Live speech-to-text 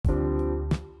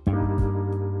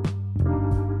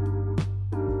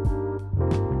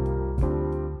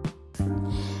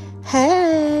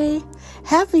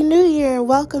Happy New Year and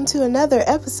welcome to another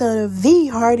episode of the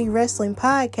Hardy Wrestling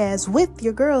Podcast with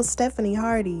your girl, Stephanie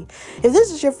Hardy. If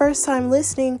this is your first time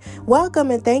listening, welcome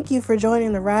and thank you for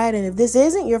joining the ride. And if this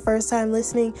isn't your first time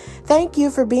listening, thank you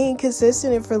for being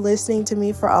consistent and for listening to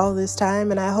me for all this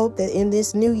time. And I hope that in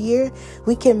this new year,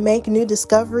 we can make new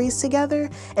discoveries together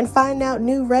and find out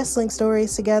new wrestling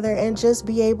stories together and just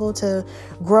be able to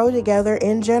grow together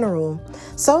in general.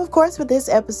 So, of course, with this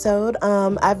episode,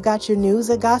 I've got your news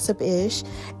and gossip-ish.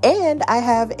 And I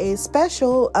have a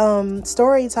special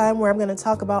story time where I'm going to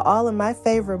talk about all of my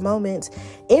favorite moments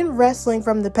in wrestling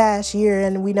from the past year.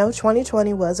 And we know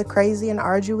 2020 was a crazy and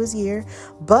arduous year,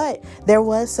 but there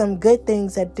was some good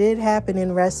things that did happen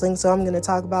in wrestling. So I'm going to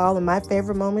talk about all of my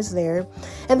favorite moments there.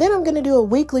 And then I'm going to do a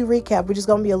weekly recap, which is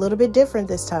going to be a little bit different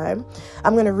this time.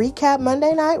 I'm going to recap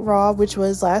Monday Night Raw, which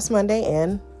was last Monday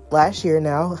and last year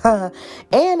now.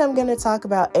 And I'm going to talk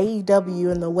about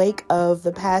AEW in the wake of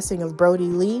the passing of Brody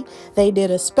Lee. They did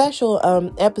a special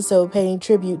episode paying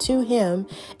tribute to him.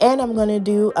 And I'm going to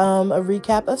do a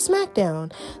recap of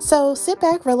SmackDown. So sit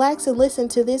back, relax, and listen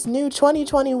to this new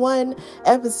 2021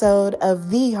 episode of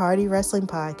the Hardy Wrestling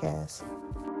Podcast.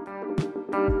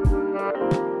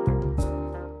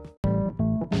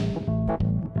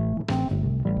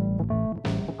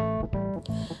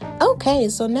 Okay,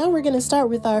 so now we're going to start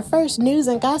with our first news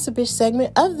and gossipish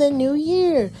segment of the new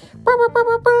year.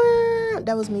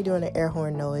 That was me doing an air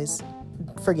horn noise.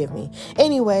 Forgive me.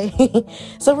 Anyway,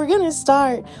 so we're going to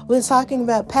start with talking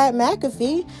about Pat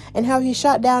McAfee and how he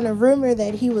shot down a rumor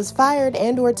that he was fired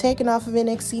and or taken off of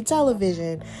NXT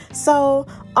television. So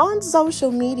on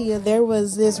social media, there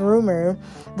was this rumor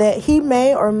that he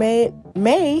may or may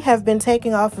have been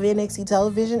taken off of NXT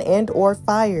television and or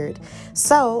fired.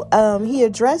 So he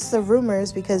addressed the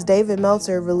rumors because David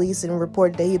Meltzer released and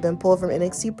reported that he'd been pulled from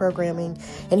NXT programming,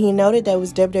 and he noted that it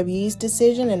was WWE's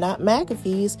decision and not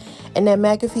McAfee's, and that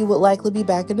McAfee would likely be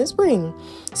back in the spring.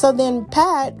 So then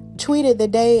Pat tweeted the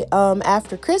day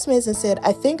after Christmas and said,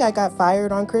 "I think I got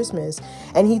fired on Christmas,"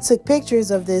 and he took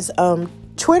pictures of this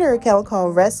Twitter account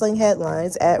called Wrestling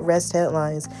Headlines at Rest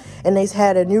Headlines, and they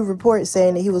had a new report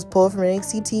saying that he was pulled from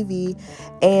NXT TV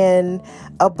and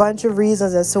a bunch of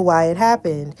reasons as to why it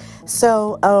happened.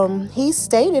 So he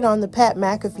stated on the Pat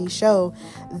McAfee show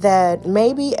that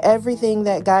maybe everything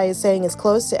that guy is saying is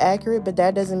close to accurate, but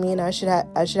that doesn't mean I should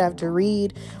have to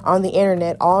read on the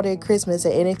internet all day Christmas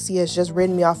that NXT has just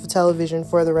written me off of television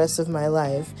for the rest of my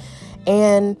life.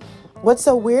 And what's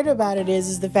so weird about it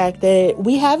is the fact that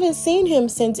we haven't seen him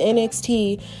since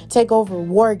NXT take over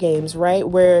War Games, right?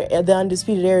 Where the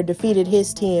Undisputed Era defeated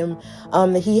his team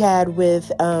that he had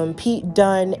with Pete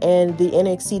Dunne and the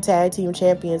NXT Tag Team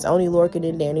Champions, Oney Lorcan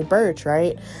and Danny Burch,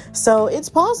 right? So it's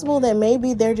possible that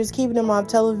maybe they're just keeping him off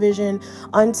television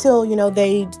until,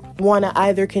 they want to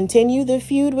either continue the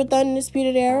feud with the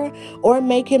Undisputed Era or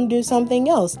make him do something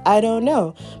else. I don't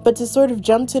know. But to sort of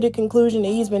jump to the conclusion that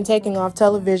he's been taken off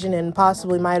television and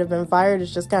possibly might have been fired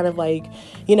is just kind of like,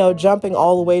 jumping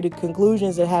all the way to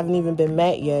conclusions that haven't even been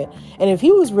met yet. And if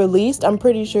he was released, I'm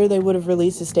pretty sure they would have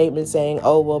released a statement saying,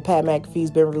 "Oh, well, Pat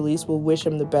McAfee's been released. We'll wish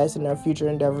him the best in their future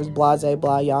endeavors, blah, blah,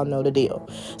 blah. Y'all know the deal."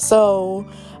 So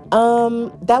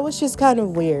that was just kind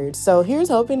of weird. So here's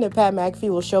hoping that Pat McAfee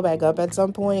will show back up at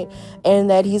some point and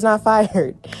that he's not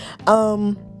fired.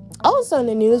 Also in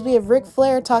the news, we have Ric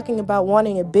Flair talking about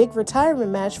wanting a big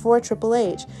retirement match for Triple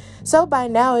H. So by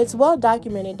now, it's well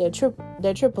documented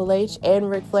that Triple H and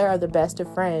Ric Flair are the best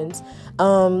of friends.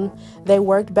 They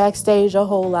worked backstage a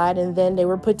whole lot, and then they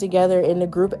were put together in the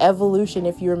group Evolution,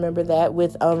 if you remember that,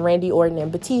 with Randy Orton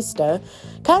and Batista.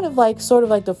 Sort of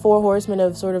like the Four Horsemen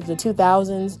of sort of the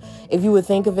 2000s, if you would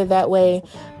think of it that way.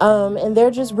 And they're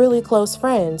just really close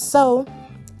friends. So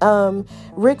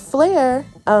Ric Flair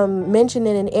mentioned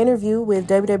in an interview with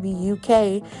WWE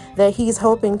UK that he's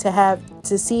hoping to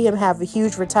see him have a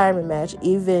huge retirement match.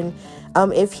 Even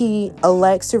if he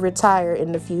elects to retire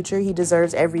in the future, he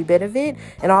deserves every bit of it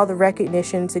and all the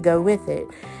recognition to go with it.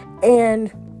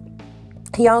 And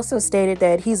he also stated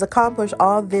that he's accomplished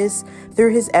all this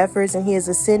through his efforts, and he has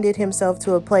ascended himself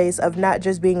to a place of not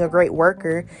just being a great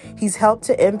worker. He's helped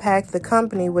to impact the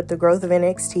company with the growth of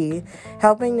NXT,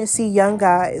 helping to see young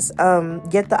guys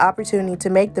get the opportunity to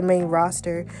make the main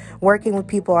roster, working with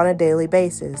people on a daily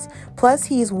basis. Plus,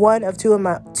 he's one of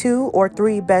two or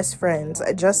three best friends.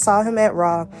 I just saw him at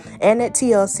Raw and at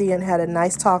TLC and had a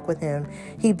nice talk with him.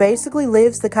 He basically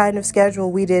lives the kind of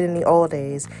schedule we did in the old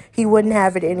days. He wouldn't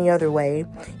have it any other way.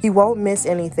 He won't miss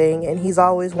anything, and he's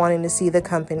always wanting to see the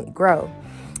company grow.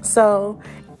 So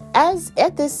as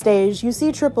at this stage, you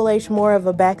see Triple H more of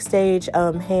a backstage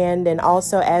hand, and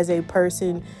also as a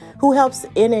person who helps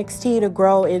NXT to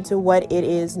grow into what it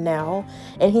is now.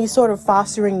 And he's sort of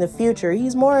fostering the future.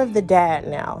 He's more of the dad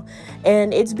now.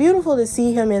 And it's beautiful to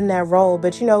see him in that role.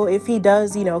 But, if he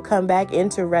does, come back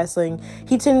into wrestling,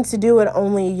 he tends to do it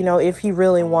only, if he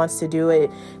really wants to do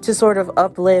it to sort of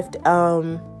uplift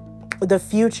the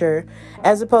future,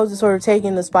 as opposed to sort of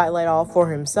taking the spotlight off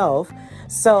for himself.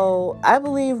 So I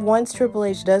believe once Triple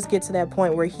H does get to that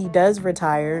point where he does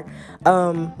retire,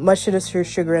 much to the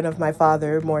chagrin of my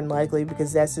father, more than likely,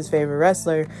 because that's his favorite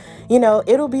wrestler,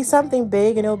 it'll be something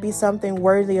big, and it'll be something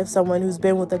worthy of someone who's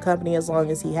been with the company as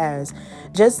long as he has.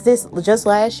 Just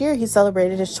last year, he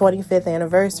celebrated his 25th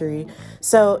anniversary.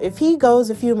 So if he goes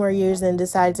a few more years and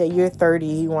decides at year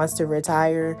 30 he wants to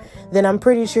retire, then I'm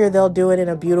pretty sure they'll do it in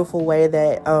a beautiful way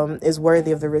that is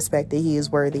worthy of the respect that he is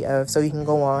worthy of, so he can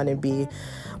go on and be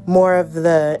more of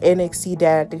the NXT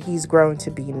dad that he's grown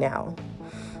to be now.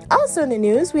 Also in the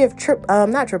news, we have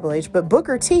not Triple H, but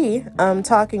Booker T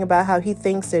talking about how he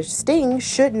thinks that Sting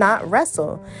should not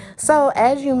wrestle. So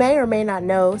as you may or may not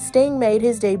know, Sting made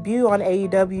his debut on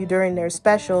AEW during their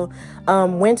special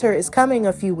Winter is Coming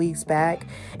a few weeks back,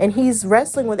 and he's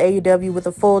wrestling with AEW with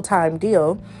a full-time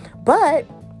deal. But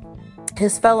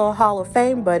his fellow Hall of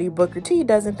Fame buddy Booker T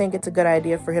doesn't think it's a good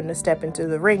idea for him to step into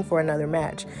the ring for another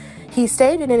match. He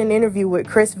stated in an interview with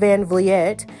Chris Van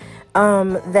Vliet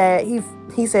that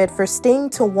he said, for Sting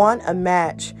to want a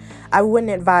match, I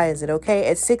wouldn't advise it, okay?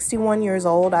 At 61 years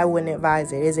old, I wouldn't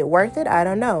advise it. Is it worth it? I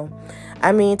don't know.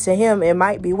 I mean, to him, it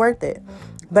might be worth it.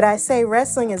 But I say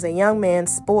wrestling is a young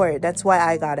man's sport. That's why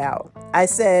I got out. I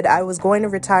said I was going to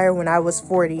retire when I was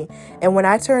 40. And when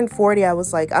I turned 40, I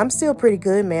was like, I'm still pretty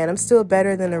good, man. I'm still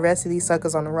better than the rest of these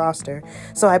suckers on the roster.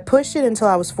 So I pushed it until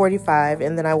I was 45,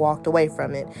 and then I walked away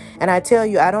from it. And I tell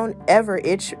you, I don't ever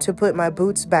itch to put my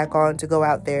boots back on to go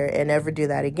out there and ever do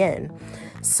that again.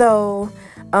 So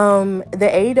the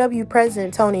AEW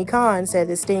president, Tony Khan, said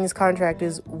that Sting's contract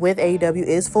with AEW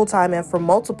is full-time and for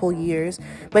multiple years,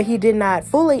 but he did not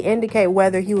fully indicate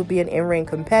whether he would be an in-ring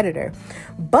competitor.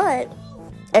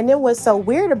 And then what's so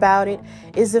weird about it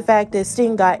is the fact that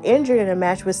Sting got injured in a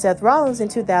match with Seth Rollins in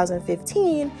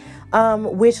 2015,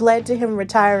 which led to him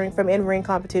retiring from in-ring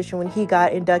competition when he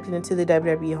got inducted into the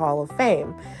WWE Hall of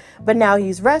Fame. But now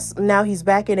he's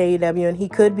back in AEW, and he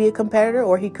could be a competitor,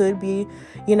 or he could be,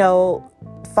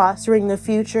 fostering the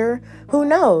future. Who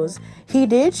knows? He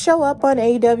did show up on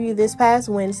AEW this past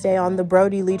Wednesday on the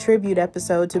Brody Lee tribute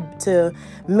episode to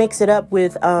mix it up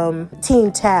with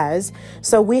Team Taz.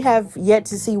 So we have yet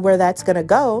to see where that's going to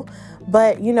go.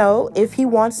 But, if he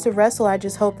wants to wrestle, I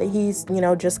just hope that he's,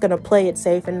 just going to play it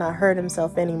safe and not hurt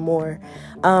himself anymore.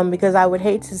 Because I would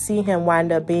hate to see him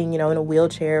wind up being, in a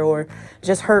wheelchair or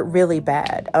just hurt really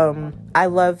bad. I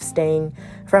love Sting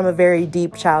from a very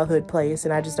deep childhood place,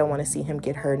 and I just don't want to see him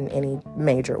get hurt in any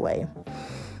major way.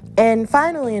 And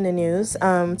finally in the news,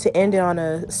 to end it on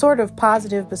a sort of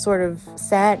positive but sort of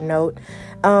sad note,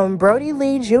 Brody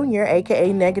Lee Jr.,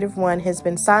 aka Negative One, has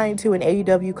been signed to an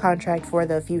AEW contract for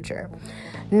the future.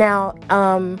 Now,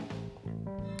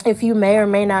 if you may or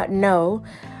may not know,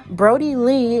 Brody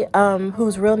Lee,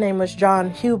 whose real name was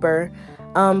John Huber,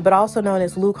 but also known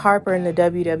as Luke Harper in the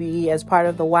WWE as part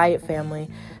of the Wyatt family,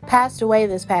 passed away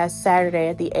this past Saturday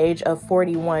at the age of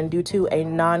 41 due to a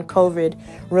non-COVID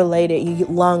related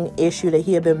lung issue that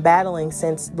he had been battling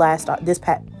since this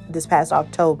past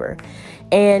October.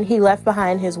 And he left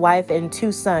behind his wife and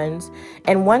two sons.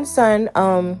 And one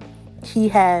son, he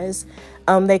has,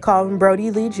 they call him Brody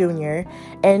Lee Jr.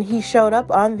 And he showed up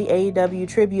on the AEW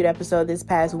tribute episode this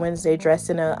past Wednesday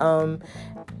dressed in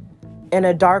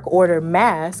a Dark Order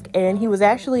mask. And he was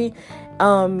actually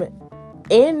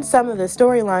in some of the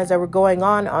storylines that were going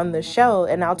on the show,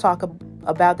 and I'll talk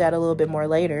about that a little bit more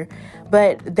later.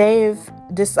 But they've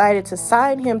decided to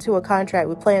sign him to a contract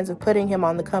with plans of putting him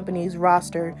on the company's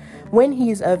roster when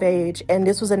he's of age, and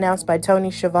this was announced by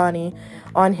Tony Schiavone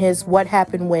on his What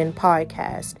Happened When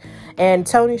podcast. And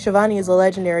Tony Schiavone is a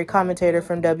legendary commentator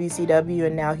from WCW,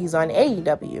 and now he's on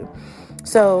AEW.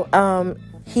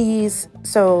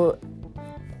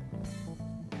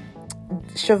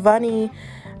 Schiavone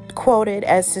quoted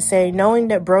as to say, knowing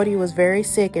that Brody was very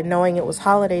sick and knowing it was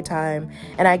holiday time,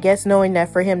 and I guess knowing that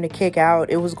for him to kick out,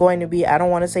 it was going to be, I don't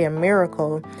want to say a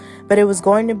miracle, but it was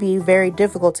going to be very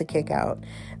difficult to kick out.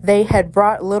 They had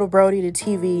brought little Brody to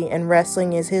TV, and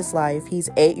wrestling is his life. He's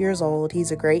 8 years old.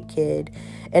 He's a great kid,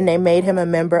 and they made him a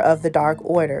member of the Dark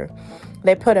Order.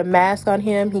 They put a mask on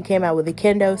him. He came out with a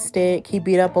kendo stick. He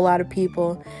beat up a lot of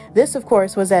people. This, of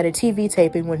course, was at a TV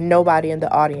taping with nobody in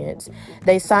the audience.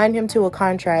 They signed him to a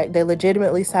contract. They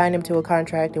legitimately signed him to a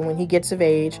contract. And when he gets of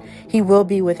age, he will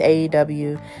be with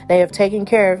AEW. They have taken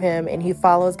care of him, and he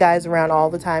follows guys around all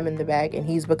the time in the back, and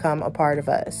he's become a part of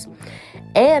us.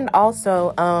 And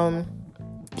also,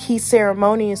 he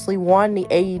ceremoniously won the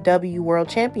AEW World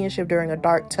Championship during a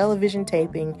dark television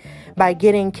taping by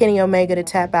getting Kenny Omega to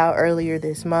tap out earlier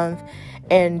this month.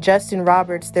 And Justin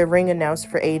Roberts, the ring announcer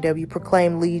for AEW,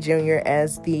 proclaimed Lee Jr.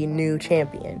 as the new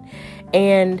champion.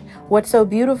 And what's so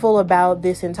beautiful about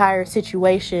this entire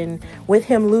situation with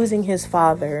him losing his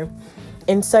father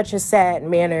in such a sad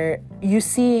manner, you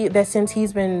see that since he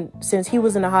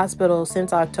was in the hospital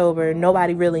since October,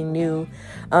 nobody really knew.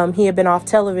 He had been off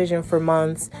television for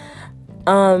months.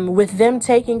 With them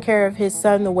taking care of his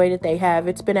son the way that they have,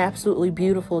 it's been absolutely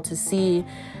beautiful to see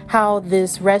how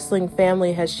this wrestling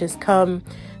family has just come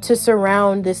to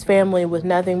surround this family with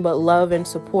nothing but love and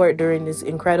support during this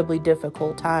incredibly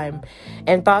difficult time.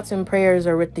 And thoughts and prayers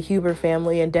are with the Huber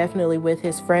family and definitely with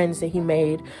his friends that he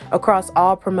made across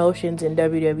all promotions in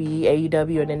WWE,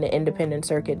 AEW, and in the independent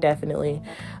circuit, definitely.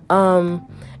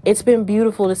 It's been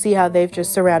beautiful to see how they've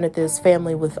just surrounded this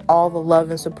family with all the love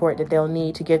and support that they'll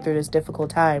need to get through this difficult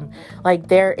time. Like,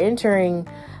 they're entering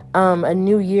a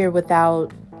new year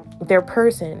without their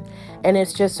person, and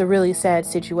it's just a really sad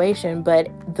situation.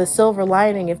 But the silver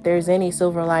lining, if there's any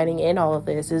silver lining in all of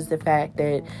this, is the fact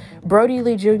that Brody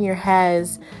Lee Jr.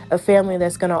 has a family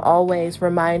that's going to always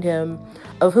remind him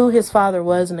of who his father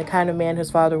was and the kind of man his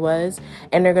father was,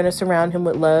 and they're going to surround him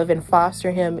with love and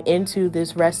foster him into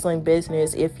this wrestling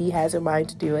business if he has a mind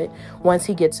to do it once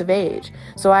he gets of age.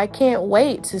 So I can't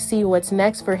wait to see what's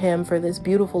next for him, for this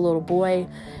beautiful little boy,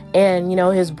 and, you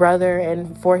know, his brother,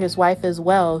 and for his wife as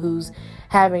well, who's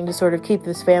having to sort of keep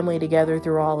this family together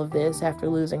through all of this after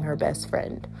losing her best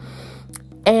friend.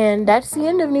 And that's the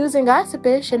end of News and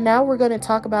Gossipish, and now we're going to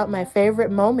talk about my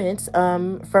favorite moments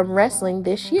from wrestling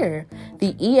this year,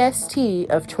 the EST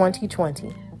of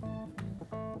 2020.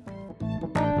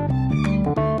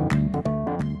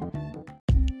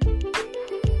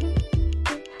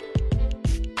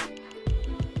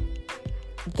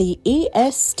 The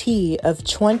EST of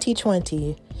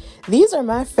 2020. These are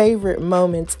my favorite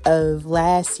moments of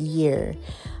last year.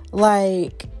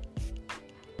 Like,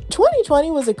 2020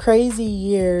 was a crazy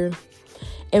year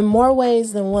in more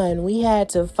ways than one. We had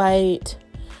to fight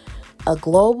a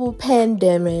global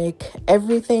pandemic.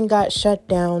 Everything got shut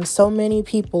down. So many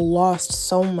people lost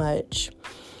so much.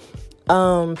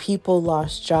 People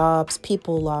lost jobs.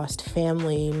 People lost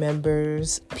family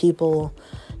members. People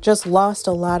just lost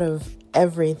a lot of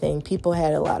everything. People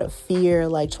had a lot of fear.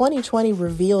 Like, 2020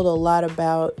 revealed a lot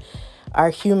about our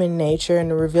human nature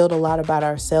and revealed a lot about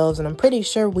ourselves. And I'm pretty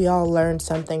sure we all learned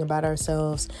something about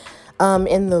ourselves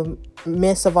in the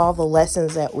midst of all the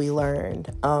lessons that we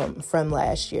learned from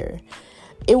last year.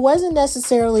 It wasn't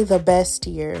necessarily the best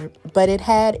year, but it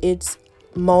had its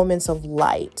moments of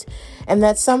light. And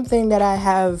that's something that I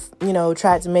have,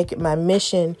 tried to make it my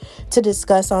mission to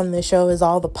discuss on the show, is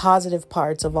all the positive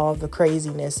parts of all the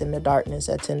craziness and the darkness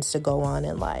that tends to go on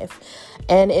in life.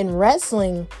 And in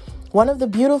wrestling, one of the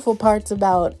beautiful parts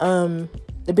about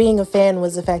being a fan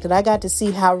was the fact that I got to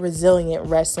see how resilient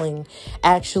wrestling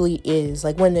actually is.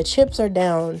 Like, when the chips are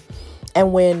down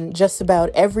and when just about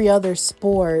every other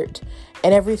sport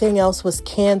and everything else was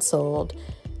canceled,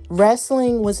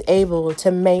 wrestling was able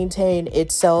to maintain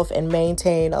itself and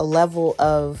maintain a level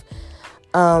of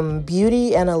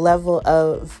beauty and a level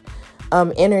of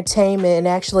entertainment, and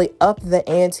actually up the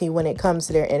ante when it comes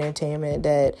to their entertainment,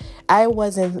 that I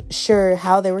wasn't sure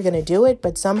how they were going to do it,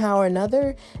 but somehow or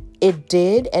another it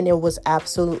did, and it was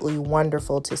absolutely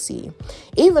wonderful to see.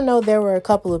 Even though there were a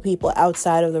couple of people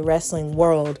outside of the wrestling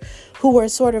world who were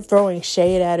sort of throwing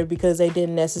shade at it because they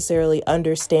didn't necessarily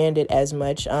understand it as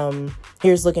much.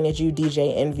 Here's looking at you,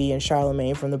 DJ Envy and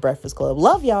Charlemagne from The Breakfast Club.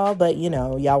 Love y'all, but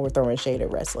y'all were throwing shade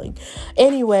at wrestling.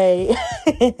 Anyway,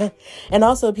 and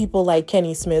also people like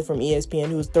Kenny Smith from ESPN,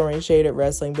 who was throwing shade at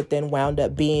wrestling, but then wound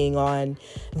up being on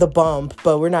The Bump.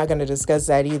 But we're not going to discuss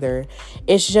that either.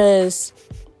 It's just,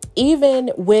 even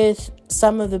with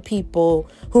some of the people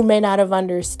who may not have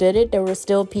understood it, there were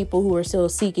still people who were still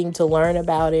seeking to learn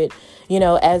about it,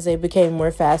 as they became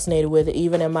more fascinated with it,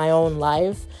 even in my own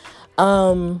life.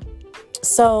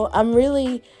 So I'm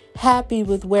really happy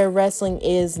with where wrestling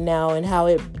is now and how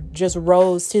it just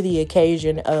rose to the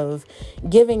occasion of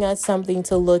giving us something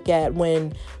to look at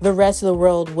when the rest of the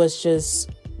world was just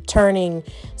turning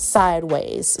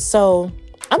sideways. So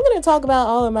I'm going to talk about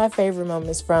all of my favorite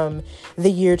moments from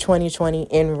the year 2020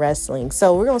 in wrestling.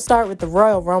 So we're going to start with the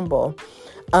Royal Rumble,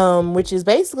 which is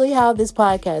basically how this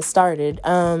podcast started.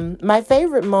 My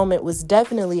favorite moment was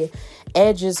definitely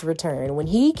Edge's return. When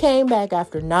he came back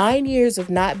after 9 years of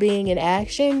not being in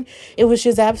action, it was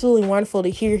just absolutely wonderful to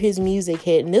hear his music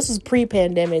hit. And this was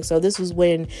pre-pandemic, so this was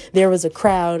when there was a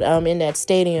crowd in that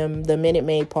stadium, the Minute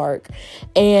Maid Park.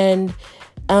 And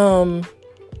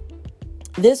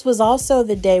this was also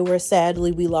the day where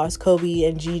sadly we lost Kobe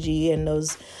and Gigi and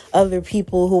those other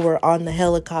people who were on the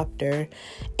helicopter.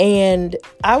 And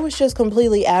I was just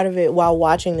completely out of it while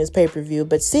watching this pay-per-view.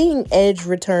 But seeing Edge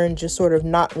return just sort of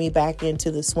knocked me back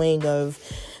into the swing of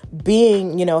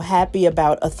being, happy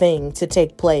about a thing to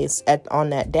take place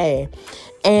on that day.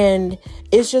 And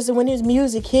it's just when his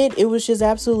music hit, it was just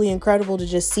absolutely incredible to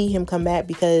just see him come back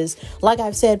because, like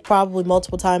I've said probably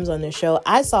multiple times on this show,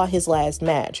 I saw his last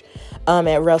match at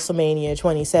WrestleMania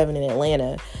 27 in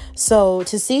Atlanta. So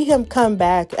to see him come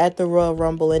back at the Royal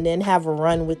Rumble and then have a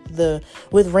run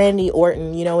with Randy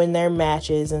Orton, in their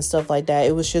matches and stuff like that,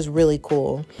 it was just really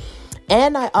cool.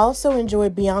 And I also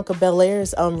enjoyed Bianca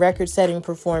Belair's record-setting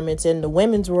performance in the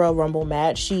Women's Royal Rumble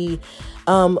match. She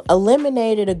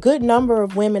eliminated a good number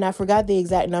of women. I forgot the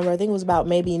exact number. I think it was about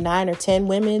maybe 9 or 10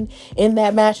 women in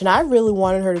that match. And I really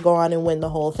wanted her to go on and win the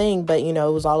whole thing. But, it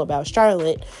was all about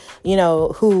Charlotte,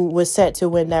 who was set to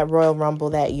win that Royal Rumble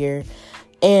that year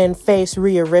and face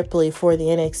Rhea Ripley for the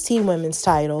NXT Women's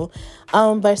title.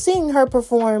 But seeing her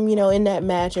perform, in that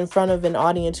match in front of an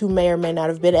audience who may or may not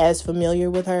have been as familiar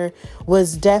with her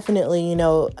was definitely,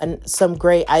 some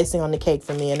great icing on the cake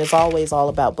for me. And it's always all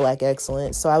about Black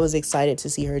excellence. So I was excited to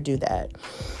see her do that.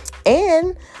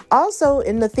 And also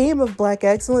in the theme of Black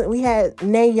excellence, we had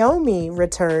Naomi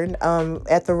return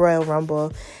at the Royal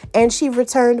Rumble, and she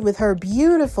returned with her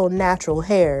beautiful natural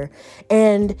hair,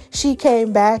 and she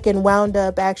came back and wound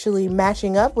up actually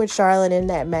matching up with Charlotte in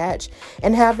that match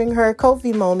and having her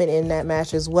Kofi moment in that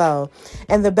match as well.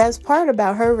 And the best part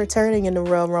about her returning in the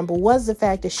Royal Rumble was the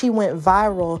fact that she went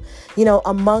viral,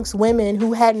 amongst women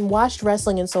who hadn't watched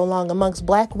wrestling in so long, amongst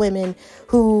Black women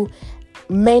who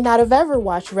may not have ever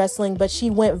watched wrestling, but she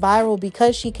went viral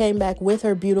because she came back with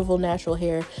her beautiful natural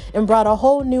hair and brought a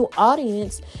whole new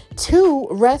audience to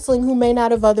wrestling who may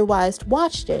not have otherwise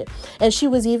watched it. And she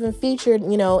was even featured,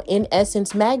 in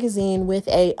Essence magazine with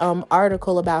a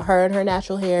article about her and her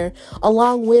natural hair,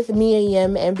 along with Mia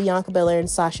Yim and Bianca Belair and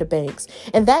Sasha Banks.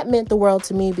 And that meant the world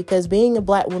to me because being a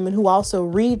Black woman who also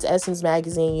reads Essence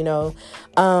magazine,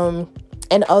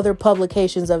 and other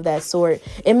publications of that sort,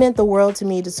 it meant the world to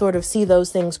me to sort of see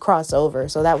those things cross over.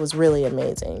 So that was really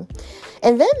amazing.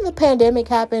 And then the pandemic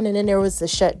happened, and then there was the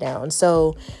shutdown.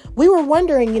 So we were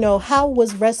wondering, how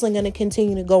was wrestling going to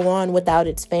continue to go on without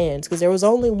its fans? Because there was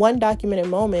only one documented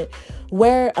moment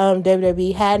where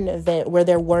WWE had an event where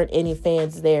there weren't any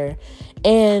fans there.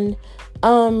 And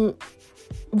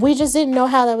we just didn't know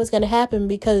how that was going to happen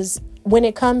because when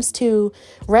it comes to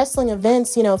wrestling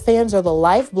events, fans are the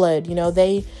lifeblood.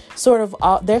 They're sort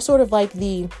of like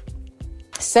the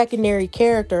secondary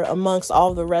character amongst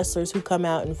all the wrestlers who come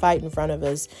out and fight in front of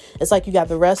us. It's like you got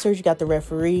the wrestlers, you got the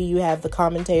referee, you have the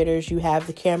commentators, you have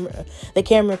the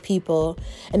camera people,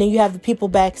 and then you have the people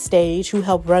backstage who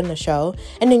help run the show,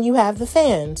 and then you have the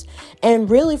fans. And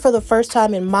really, for the first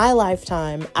time in my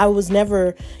lifetime, I was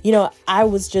never, I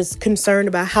was just concerned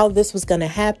about how this was going to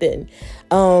happen.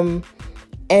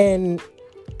 And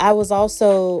I was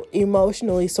also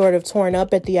emotionally sort of torn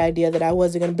up at the idea that I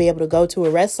wasn't going to be able to go to a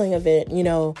wrestling event,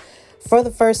 for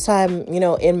the first time,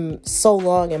 in so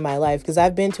long in my life, because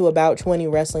I've been to about 20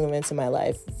 wrestling events in my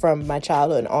life from my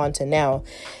childhood on to now.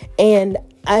 And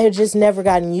I had just never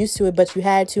gotten used to it, but you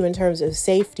had to in terms of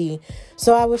safety.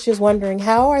 So I was just wondering,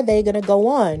 how are they going to go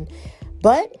on?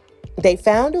 But they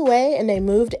found a way, and they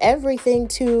moved everything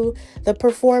to the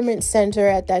Performance Center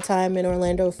at that time in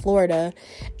Orlando, Florida,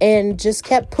 and just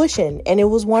kept pushing, and it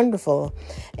was wonderful.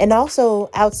 And also,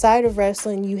 outside of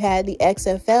wrestling, you had the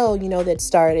XFL, that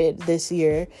started this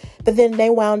year, but then they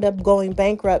wound up going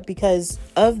bankrupt because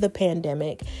of the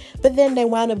pandemic. But then they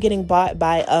wound up getting bought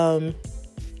by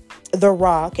The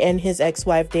Rock and his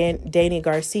ex-wife, Dany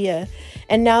Garcia.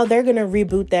 And now they're going to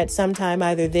reboot that sometime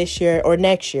either this year or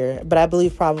next year. But I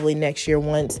believe probably next year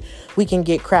once we can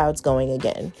get crowds going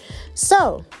again.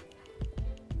 So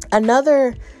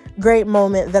another great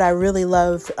moment that I really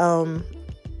loved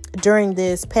during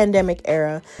this pandemic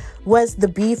era was the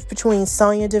beef between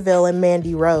Sonya Deville and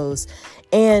Mandy Rose.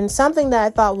 And something that I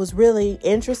thought was really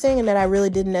interesting and that I really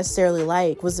didn't necessarily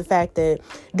like was the fact that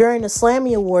during the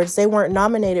Slammy Awards, they weren't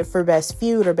nominated for Best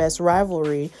Feud or Best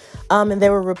Rivalry. And they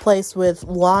were replaced with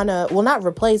Lana. Well, not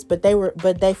replaced, but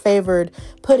they favored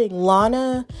putting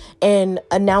Lana and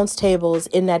announce tables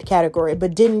in that category,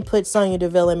 but didn't put Sonya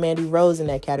Deville and Mandy Rose in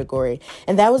that category.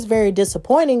 And that was very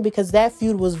disappointing because that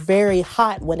feud was very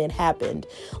hot when it happened.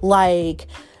 Like,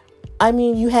 I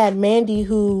mean, you had Mandy,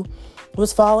 who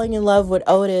was falling in love with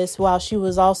Otis while she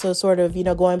was also sort of,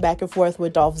 going back and forth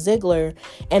with Dolph Ziggler.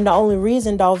 And the only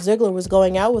reason Dolph Ziggler was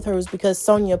going out with her was because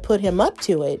Sonya put him up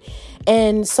to it.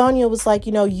 And Sonya was like,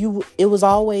 it was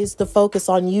always the focus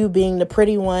on you being the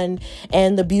pretty one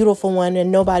and the beautiful one, and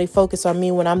nobody focused on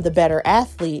me when I'm the better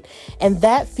athlete. And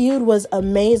that feud was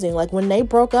amazing. Like, when they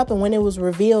broke up and when it was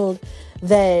revealed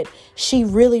that she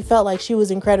really felt like she was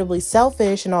incredibly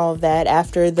selfish and all of that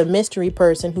after the mystery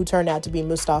person, who turned out to be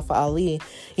Mustafa Ali,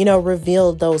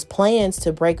 revealed those plans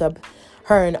to break up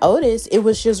her and Otis, it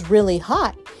was just really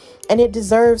hot. And it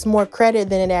deserves more credit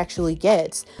than it actually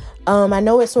gets. I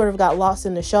know it sort of got lost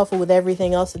in the shuffle with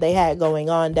everything else that they had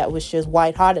going on that was just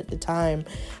white hot at the time,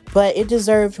 but it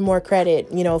deserved more credit,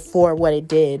 for what it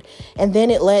did. And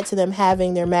then it led to them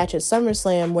having their match at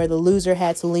SummerSlam where the loser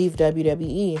had to leave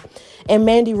WWE. And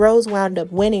Mandy Rose wound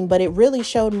up winning, but it really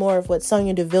showed more of what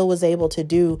Sonya Deville was able to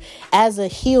do as a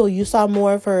heel. You saw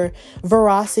more of her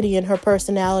veracity and her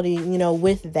personality,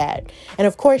 with that. And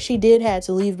of course she did have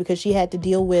to leave because she had to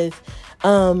deal with,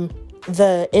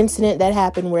 the incident that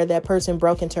happened where that person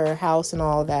broke into her house and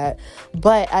all that.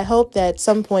 But I hope that at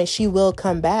some point she will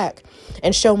come back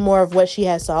and show more of what she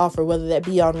has to offer, whether that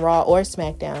be on Raw or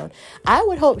SmackDown. I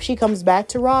would hope she comes back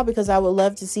to Raw because I would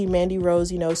love to see Mandy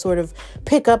Rose, sort of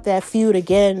pick up that feud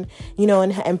again,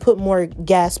 and put more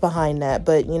gas behind that.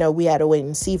 But, we had to wait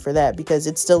and see for that because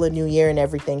it's still a new year and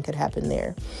everything could happen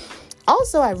there.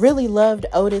 Also, I really loved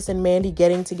Otis and Mandy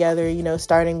getting together,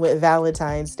 starting with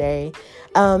Valentine's Day,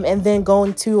 and then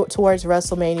going towards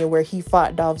WrestleMania where he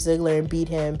fought Dolph Ziggler and beat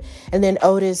him. And then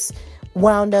Otis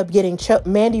wound up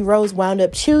Mandy Rose wound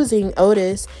up choosing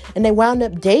Otis, and they wound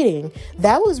up dating.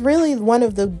 That was really one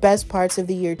of the best parts of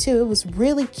the year too. It was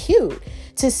really cute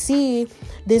to see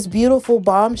this beautiful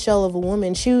bombshell of a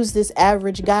woman choose this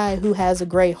average guy who has a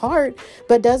great heart,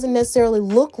 but doesn't necessarily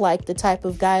look like the type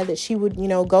of guy that she would,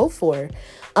 go for.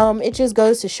 It just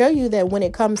goes to show you that when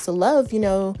it comes to love,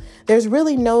 there's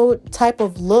really no type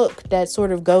of look that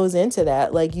sort of goes into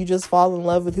that. Like, you just fall in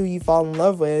love with who you fall in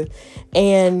love with.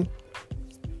 And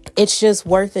it's just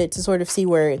worth it to sort of see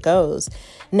where it goes.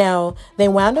 Now, they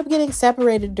wound up getting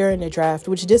separated during the draft,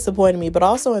 which disappointed me, but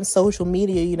also on social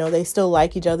media, they still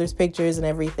like each other's pictures and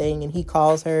everything. And he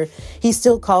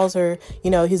still calls her,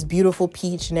 his beautiful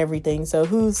peach and everything. So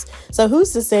who's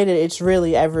to say that it's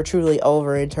really ever truly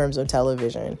over in terms of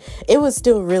television? It was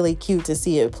still really cute to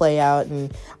see it play out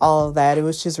and all of that. It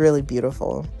was just really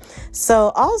beautiful.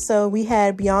 So also we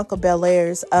had Bianca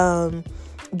Belair's,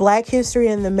 Black History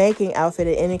in the Making outfit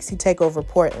at NXT TakeOver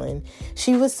Portland.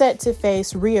 She was set to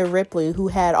face Rhea Ripley, who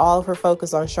had all of her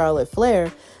focus on Charlotte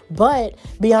Flair, but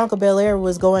Bianca Belair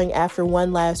was going after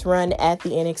one last run at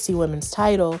the NXT Women's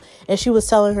title, and she was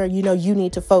telling her, you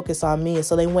need to focus on me.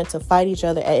 So they went to fight each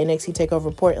other at NXT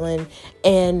TakeOver Portland,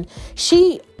 and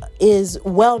she is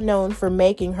well known for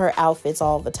making her outfits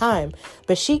all the time,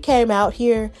 but she came out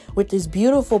here with this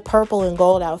beautiful purple and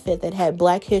gold outfit that had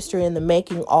Black History in the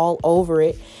Making all over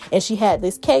it, and she had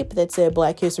this cape that said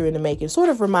Black History in the Making. Sort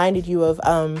of reminded you of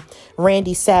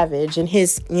Randy Savage and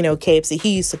his capes that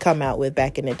he used to come out with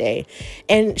back in the day.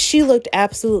 And she looked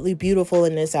absolutely beautiful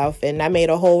in this outfit, and I made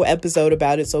a whole episode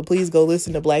about it, so please go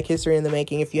listen to Black History in the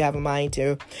Making if you have a mind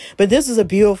to. But this is a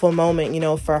beautiful moment,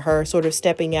 for her sort of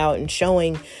stepping out and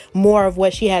showing more of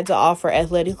what she had to offer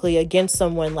athletically against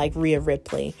someone like Rhea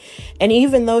Ripley. And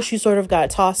even though she sort of got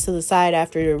tossed to the side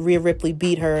after Rhea Ripley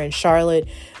beat her and Charlotte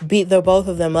beat both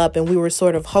of them up, and we were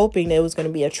sort of hoping that it was going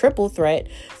to be a triple threat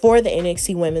for the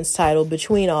NXT Women's title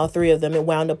between all three of them, it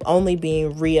wound up only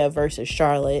being Rhea versus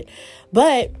Charlotte.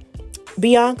 But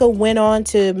Bianca went on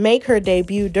to make her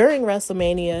debut during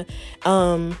WrestleMania,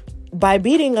 by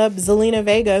beating up Zelina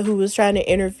Vega, who was trying to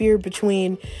interfere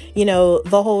between, the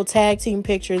whole tag team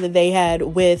picture that they had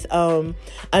with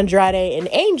Andrade and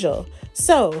Angel.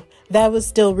 So that was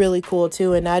still really cool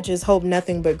too. And I just hope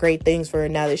nothing but great things for her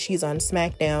now that she's on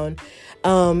SmackDown.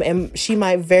 And she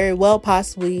might very well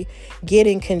possibly get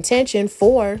in contention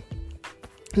for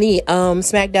the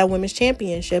SmackDown Women's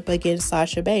Championship against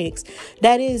Sasha Banks.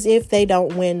 That is, if they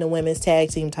don't win the women's tag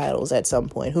team titles at some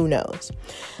point. Who knows?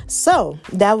 So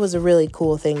that was a really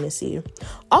cool thing to see.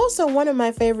 Also, one of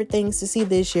my favorite things to see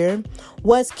this year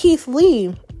was Keith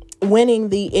Lee winning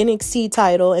the NXT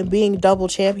title and being double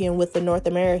champion with the North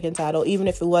American title, even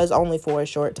if it was only for a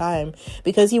short time,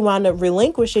 because he wound up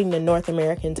relinquishing the North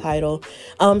American title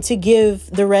to give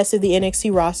the rest of the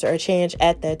NXT roster a chance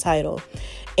at that title.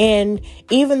 And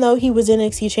even though he was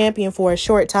NXT champion for a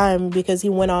short time, because he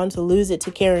went on to lose it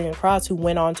to Karrion Kross, who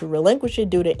went on to relinquish it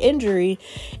due to injury,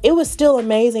 it was still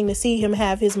amazing to see him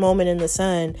have his moment in the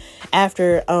sun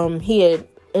after he had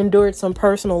endured some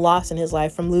personal loss in his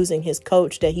life from losing his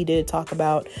coach that he did talk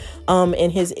about in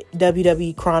his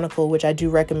WWE Chronicle, which I do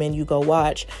recommend you go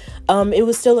watch. It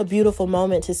was still a beautiful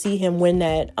moment to see him win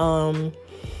that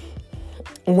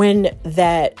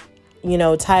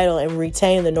title and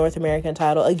retain the North American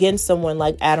title against someone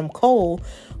like Adam Cole,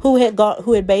 who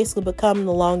had basically become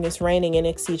the longest reigning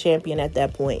NXT champion at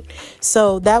that point.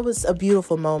 So that was a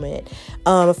beautiful moment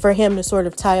for him to sort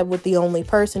of tie up with the only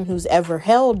person who's ever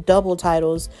held double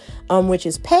titles, which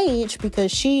is Paige,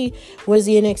 because she was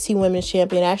the NXT Women's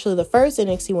Champion, actually the first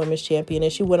NXT Women's Champion,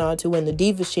 and she went on to win the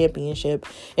Divas Championship,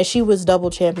 and she was double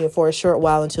champion for a short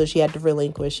while until she had to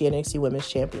relinquish the NXT Women's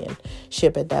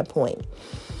Championship at that point.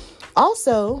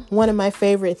 Also, one of my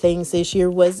favorite things this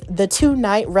year was the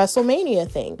 2-night WrestleMania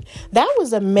thing. That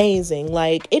was amazing.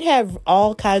 Like, it had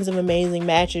all kinds of amazing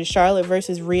matches. Charlotte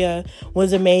versus Rhea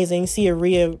was amazing. See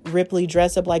Rhea Ripley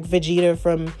dress up like Vegeta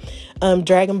from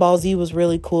Dragon Ball Z was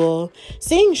really cool.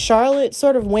 Seeing Charlotte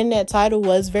sort of win that title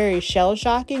was very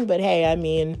shell-shocking, but hey, I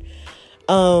mean,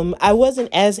 I wasn't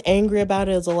as angry about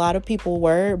it as a lot of people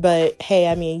were, but hey,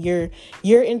 I mean,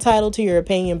 you're entitled to your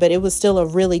opinion, but it was still a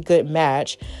really good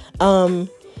match.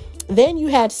 Then you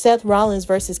had Seth Rollins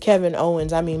versus Kevin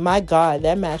Owens. I mean, my God,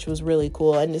 that match was really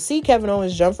cool. And to see Kevin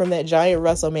Owens jump from that giant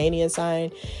WrestleMania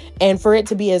sign and for it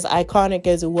to be as iconic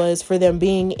as it was, for them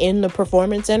being in the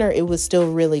Performance Center, it was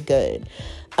still really good.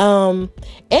 And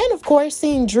of course,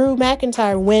 seeing Drew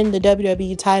McIntyre win the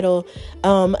WWE title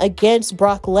against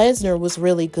Brock Lesnar was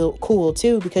really cool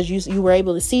too, because you were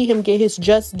able to see him get his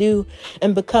just due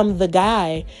and become the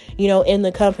guy, in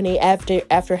the company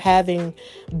after having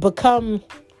become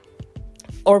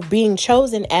or being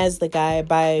chosen as the guy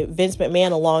by Vince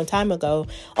McMahon a long time ago,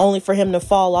 only for him to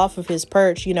fall off of his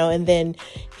perch, and then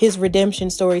his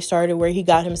redemption story started where he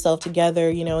got himself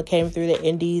together, came through the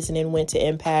indies and then went to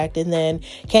Impact and then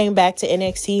came back to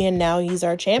NXT, and now he's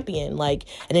our champion. And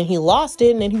then he lost it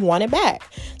and then he won it back.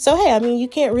 So, hey, I mean, you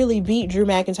can't really beat Drew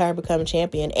McIntyre become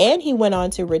champion. And he went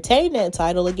on to retain that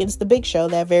title against the Big Show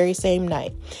that very same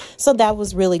night. So that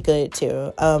was really good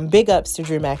too. Big ups to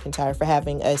Drew McIntyre for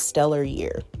having a stellar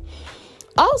year.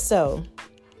 Also,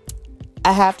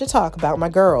 I have to talk about my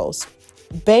girls,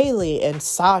 Bayley and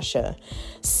Sasha.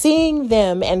 Seeing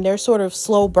them and their sort of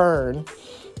slow burn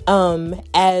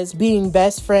as being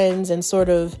best friends and sort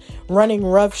of running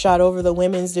roughshod over the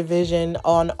women's division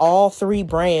on all three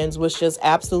brands was just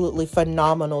absolutely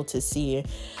phenomenal to see.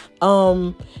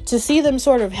 To see them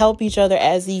sort of help each other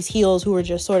as these heels who were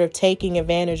just sort of taking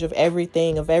advantage of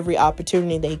everything, of every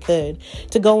opportunity they could,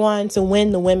 to go on to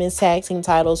win the women's tag team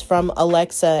titles from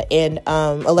Alexa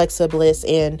Bliss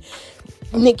and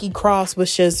Nikki Cross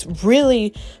was just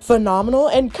really phenomenal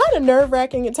and kind of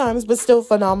nerve-wracking at times, but still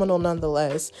phenomenal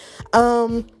nonetheless.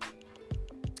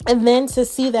 And then to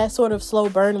see that sort of slow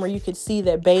burn where you could see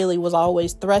that Bayley was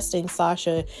always thrusting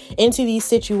Sasha into these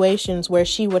situations where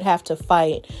she would have to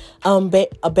fight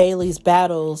Bayley's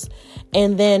battles,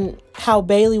 and then how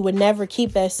Bayley would never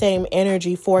keep that same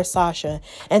energy for Sasha,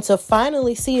 and to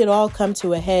finally see it all come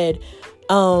to a head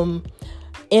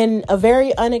in a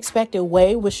very unexpected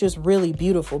way was just really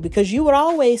beautiful, because you would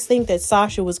always think that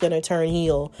Sasha was going to turn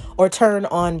heel or turn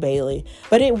on Bayley,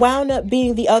 but it wound up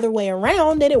being the other way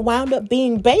around, and it wound up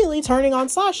being Bayley turning on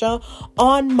Sasha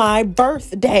on my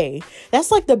birthday.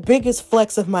 That's like the biggest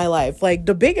flex of my life. Like,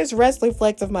 the biggest wrestling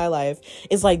flex of my life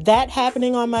is like that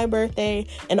happening on my birthday,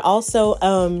 and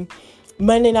also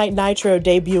Monday Night Nitro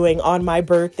debuting on my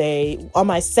birthday, on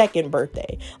my second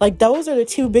birthday. Like, those are the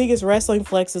two biggest wrestling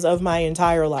flexes of my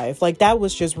entire life. Like, that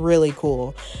was just really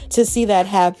cool to see that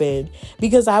happen,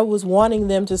 because I was wanting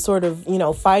them to sort of,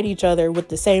 fight each other with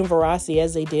the same veracity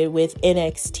as they did with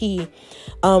NXT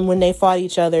when they fought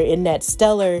each other in that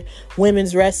stellar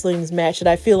women's wrestling match that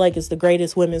I feel like is the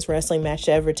greatest women's wrestling match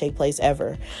to ever take place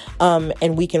ever.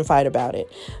 And we can fight about it.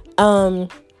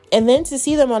 And then to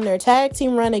see them on their tag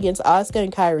team run against Asuka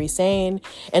and Kairi Sane,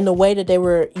 and the way that they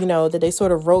were, that they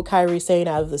sort of wrote Kairi Sane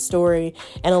out of the story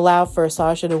and allowed for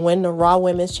Sasha to win the Raw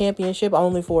Women's Championship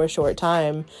only for a short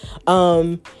time.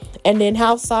 And then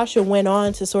how Sasha went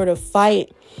on to sort of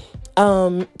fight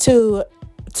to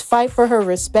fight for her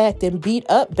respect and beat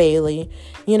up Bayley,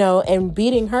 and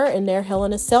beating her in their Hell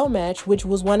in a Cell match, which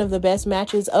was one of the best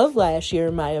matches of last year,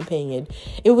 in my opinion.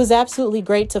 It was absolutely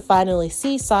great to finally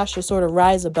see Sasha sort of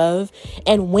rise above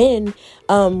and win,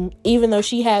 even though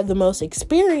she had the most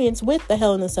experience with the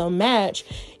Hell in a Cell match.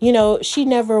 She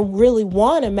never really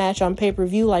won a match on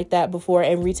pay-per-view like that before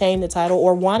and retained the title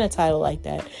or won a title like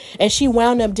that. And she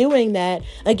wound up doing that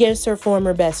against her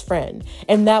former best friend.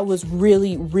 And that was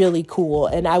really, really cool.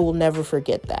 And I will never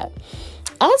forget that.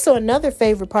 Also, another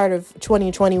favorite part of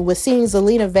 2020 was seeing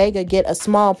Zelina Vega get a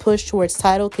small push towards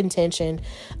title contention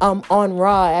on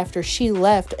Raw after she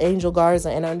left Angel Garza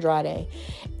and Andrade.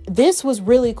 This was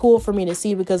really cool for me to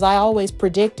see because I always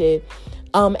predicted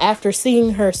after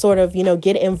seeing her sort of,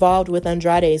 get involved with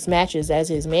Andrade's matches as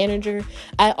his manager,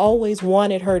 I always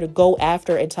wanted her to go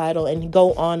after a title and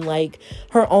go on like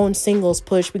her own singles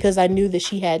push because I knew that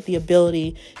she had the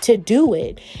ability to do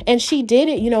it. And she did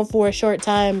it, for a short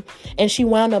time, and she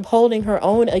wound up holding her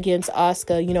own against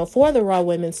Asuka, for the Raw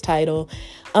Women's title.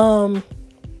 And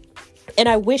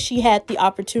I wish she had the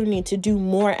opportunity to do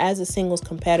more as a singles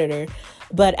competitor,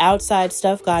 but outside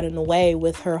stuff got in the way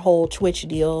with her whole Twitch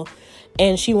deal.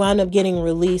 And she wound up getting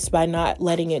released by not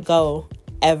letting it go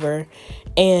ever.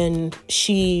 And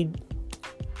she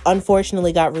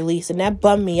unfortunately got released. And that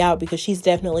bummed me out because she's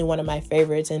definitely one of my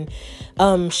favorites. And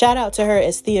shout out to her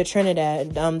as Thea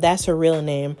Trinidad. That's her real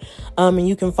name. And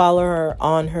you can follow her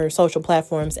on her social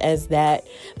platforms as that.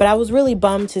 But I was really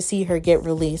bummed to see her get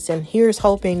released. And here's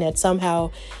hoping that somehow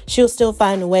she'll still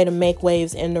find a way to make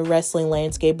waves in the wrestling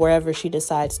landscape wherever she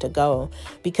decides to go.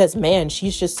 Because, man,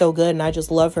 she's just so good. And I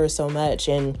just love her so much.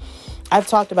 And I've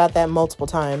talked about that multiple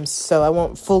times, so I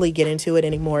won't fully get into it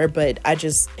anymore, but I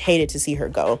just hated to see her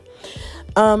go.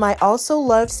 I also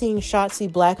love seeing Shotzi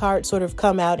Blackheart sort of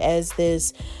come out as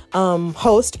this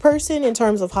host person in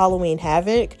terms of Halloween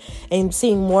Havoc and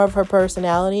seeing more of her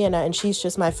personality, and she's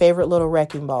just my favorite little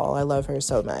wrecking ball. I love her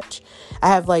so much. I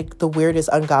have like the weirdest,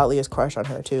 ungodliest crush on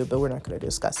her too, but we're not going to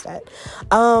discuss that.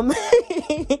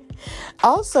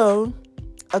 Also,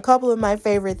 a couple of my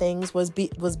favorite things was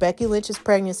Becky Lynch's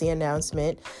pregnancy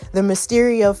announcement, the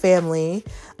Mysterio family,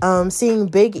 seeing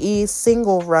Big E's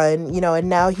single run, and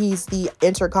now he's the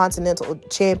Intercontinental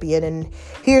Champion, and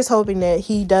here's hoping that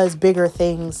he does bigger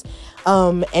things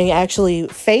and actually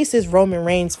faces Roman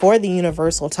Reigns for the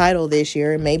Universal title this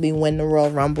year and maybe win the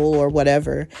Royal Rumble or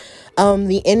whatever.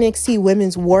 The NXT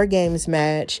Women's War Games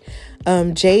match,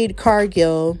 Jade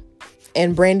Cargill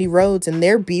and Brandy Rhodes and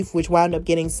their beef, which wound up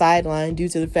getting sidelined due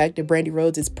to the fact that Brandy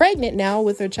Rhodes is pregnant now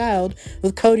with her child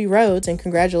with Cody Rhodes, and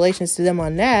congratulations to them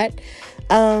on that.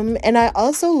 And I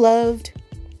also loved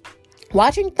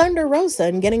watching Thunder Rosa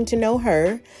and getting to know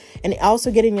her, and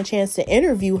also getting a chance to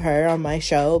interview her on my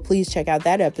show. Please check out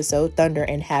that episode, Thunder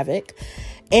and Havoc.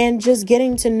 And just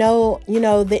getting to know,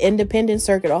 the independent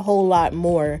circuit a whole lot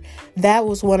more. That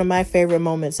was one of my favorite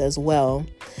moments as well.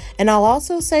 And I'll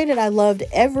also say that I loved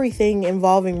everything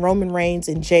involving Roman Reigns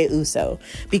and Jey Uso.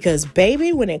 Because,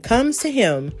 baby, when it comes to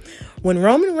him, when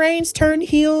Roman Reigns turned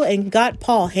heel and got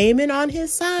Paul Heyman on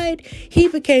his side, he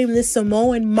became this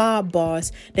Samoan mob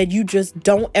boss that you just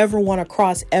don't ever want to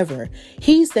cross ever.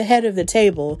 He's the head of the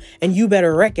table, and you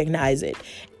better recognize it.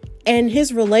 And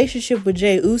his relationship with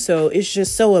Jey Uso is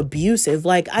just so abusive.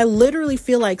 Like, I literally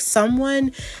feel like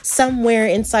someone somewhere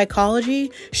in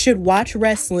psychology should watch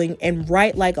wrestling and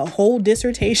write like a whole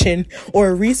dissertation or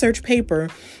a research paper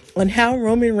on how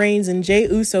Roman Reigns and Jey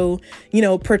Uso,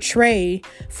 portray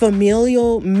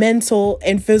familial, mental,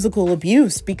 and physical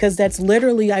abuse, because that's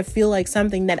literally, I feel like,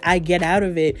 something that I get out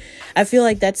of it. I feel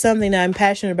like that's something that I'm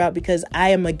passionate about because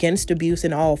I am against abuse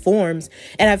in all forms.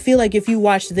 And I feel like if you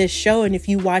watch this show and if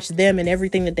you watch them and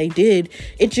everything that they did,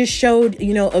 it just showed,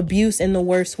 abuse in the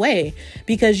worst way,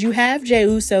 because you have Jey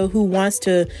Uso who wants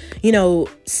to,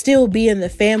 still be in the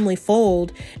family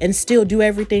fold and still do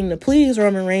everything to please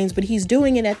Roman Reigns, but he's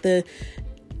doing it at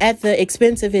the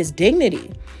expense of his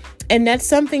dignity. And that's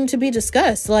something to be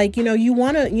discussed. Like, you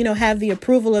want to, have the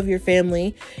approval of your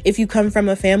family if you come from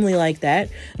a family like that.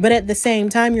 But at the same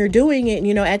time, you're doing it,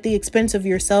 at the expense of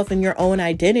yourself and your own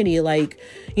identity. Like,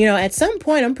 at some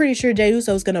point, I'm pretty sure Jey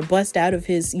Uso is going to bust out of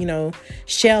his,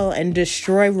 shell and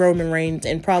destroy Roman Reigns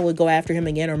and probably go after him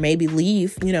again, or maybe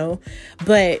leave,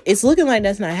 But it's looking like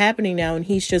that's not happening now. And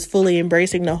he's just fully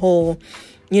embracing the whole,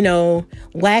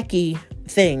 lackey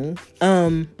thing.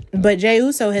 But Jey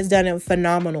Uso has done a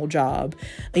phenomenal job,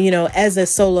 as a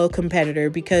solo competitor,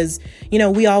 because,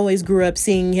 we always grew up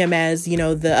seeing him as,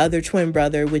 the other twin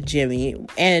brother with Jimmy.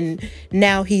 And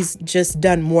now he's just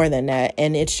done more than that.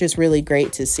 And it's just really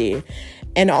great to see.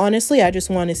 And honestly, I just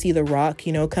want to see The Rock,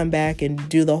 come back and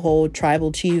do the whole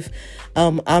tribal chief.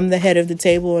 I'm the head of the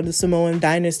table in the Samoan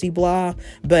dynasty, blah.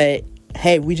 But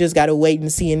hey, we just got to wait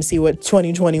and see what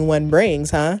 2021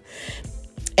 brings, huh?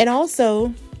 And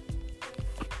also,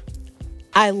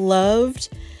 I loved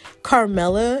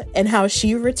Carmella and how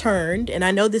she returned. And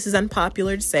I know this is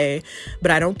unpopular to say,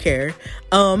 but I don't care.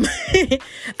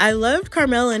 I loved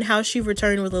Carmella and how she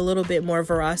returned with a little bit more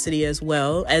veracity as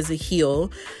well as a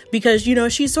heel, because,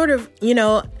 she's sort of,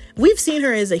 we've seen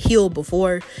her as a heel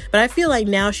before, but I feel like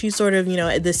now she's sort of,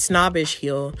 this snobbish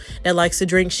heel that likes to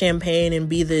drink champagne and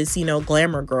be this,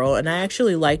 glamour girl. And I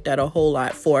actually like that a whole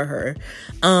lot for her.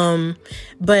 And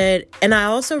I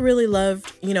also really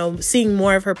loved, seeing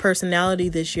more of her personality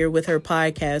this year with her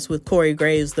podcast with Corey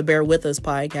Graves, the Bear With Us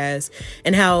podcast,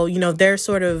 and how, they're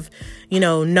sort of,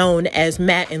 known as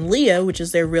Matt and Leah, which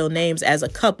is their real names, as a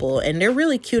couple. And they're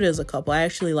really cute as a couple. I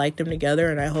actually like them together,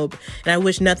 and I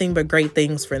wish nothing but great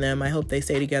things for them. I hope they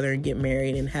stay together and get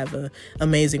married and have an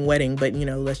amazing wedding. But,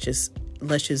 let's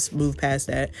just move past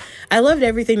that. I loved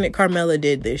everything that Carmella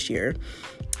did this year.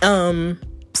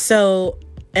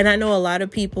 And I know a lot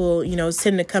of people,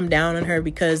 tend to come down on her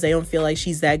because they don't feel like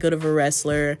she's that good of a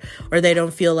wrestler, or they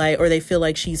feel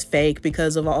like she's fake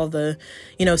because of all the,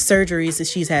 surgeries that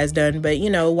she has done. But,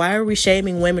 why are we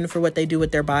shaming women for what they do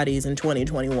with their bodies in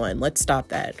 2021? Let's stop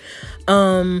that.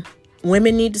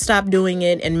 Women need to stop doing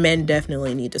it, and men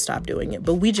definitely need to stop doing it.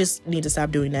 But we just need to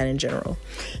stop doing that in general.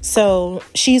 So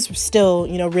she's still,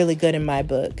 really good in my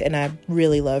book, and I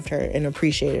really loved her and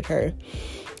appreciated her.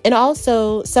 And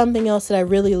also, something else that I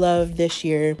really loved this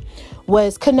year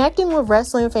was connecting with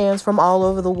wrestling fans from all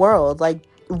over the world, like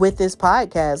with this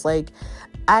podcast. Like,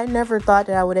 I never thought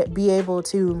that I would be able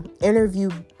to interview,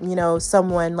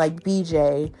 someone like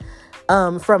BJ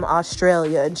from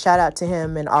Australia, and shout out to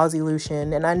him and Aussie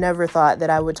Lucian. And I never thought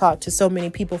that I would talk to so many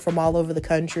people from all over the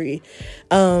country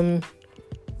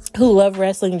who love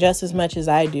wrestling just as much as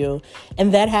I do.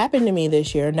 And that happened to me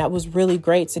this year. And that was really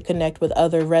great to connect with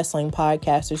other wrestling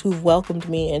podcasters who've welcomed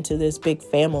me into this big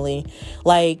family.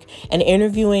 And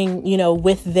interviewing,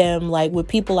 with them, with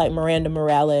people like Miranda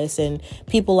Morales and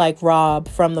people like Rob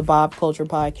from the Bob Culture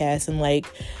podcast,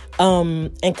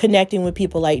 and connecting with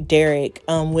people like Derek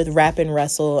with Rap and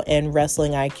Wrestle and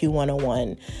Wrestling IQ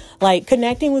 101.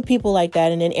 Connecting with people like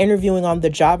that, and then interviewing on the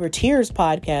Jobber Tears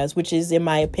podcast, which is, in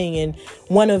my opinion,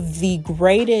 one of the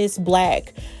greatest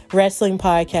Black wrestling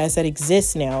podcasts that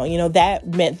exists now. That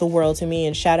meant the world to me.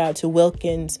 And shout out to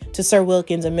Sir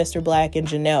Wilkins and Mr. Black and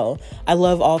Janelle. I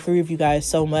love all three of you guys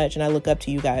so much, and I look up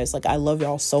to you guys. I love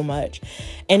y'all so much.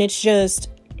 And it's just,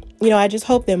 I just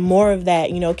hope that more of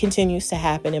that, continues to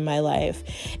happen in my life.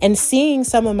 And seeing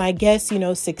some of my guests,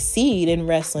 succeed in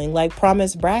wrestling, like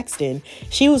Promise Braxton.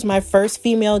 She was my first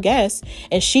female guest,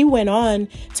 and she went on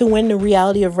to win the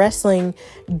Reality of Wrestling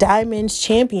Diamonds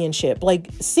Championship.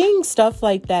 Seeing stuff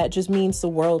like that just means the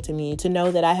world to me, to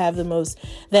know that I've had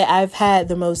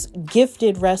the most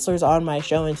gifted wrestlers on my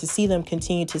show, and to see them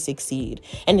continue to succeed,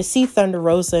 and to see Thunder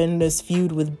Rosa in this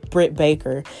feud with Britt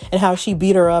Baker and how she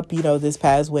beat her up, this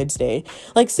past Wednesday.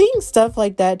 Seeing stuff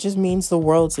like that just means the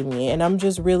world to me. And I'm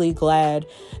just really glad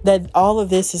that all of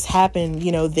this has happened,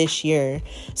 this year.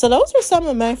 So those are some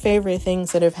of my favorite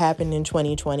things that have happened in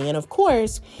 2020. And of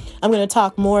course, I'm going to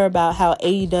talk more about how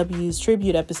AEW's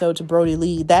tribute episode to Brody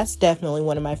Lee, that's definitely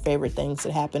one of my favorite things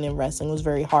that happened in wrestling. It was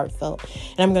very heartfelt.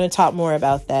 And I'm going to talk more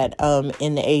about that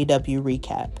in the AEW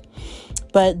recap.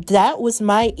 But that was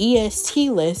my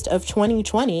EST list of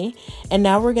 2020. And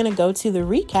now we're going to go to the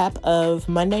recap of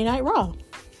Monday Night Raw.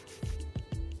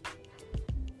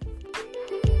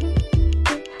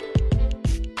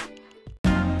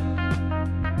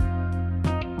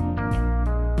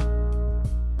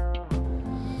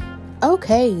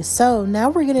 Okay, so now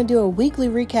we're going to do a weekly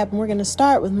recap, and we're going to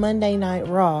start with Monday Night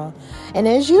Raw. And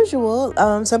as usual,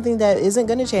 something that isn't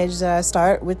going to change is that I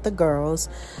start with the girls.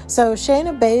 So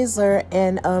Shayna Baszler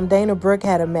and Dana Brooke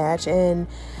had a match, and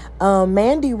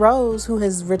Mandy Rose, who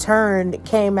has returned,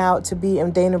 came out to be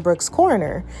in Dana Brooke's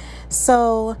corner.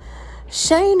 So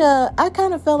Shayna, I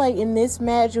kind of felt like in this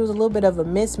match, it was a little bit of a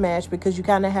mismatch, because you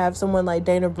kind of have someone like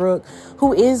Dana Brooke,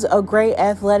 who is a great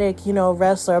athletic,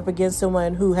 wrestler, up against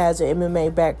someone who has an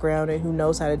MMA background and who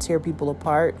knows how to tear people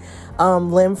apart,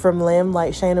 limb from limb,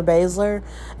 like Shayna Baszler.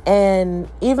 And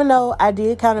even though I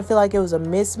did kind of feel like it was a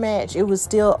mismatch, it was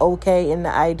still okay in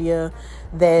the idea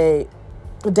that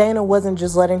Dana wasn't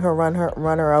just letting her run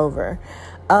her over.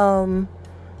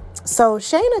 So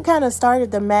Shayna kind of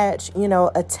started the match,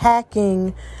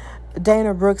 attacking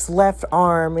Dana Brooke's left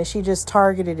arm, and she just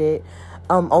targeted it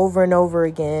over and over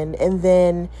again. And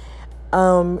then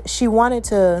she wanted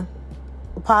to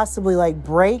possibly like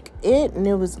break it,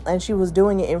 and she was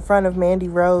doing it in front of Mandy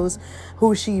Rose,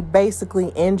 who she basically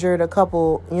injured a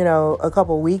couple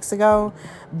weeks ago.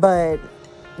 But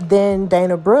then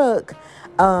Dana Brooke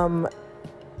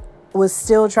was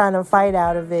still trying to fight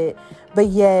out of it, but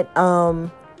yet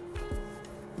Shayna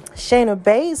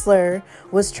Baszler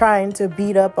was trying to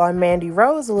beat up on Mandy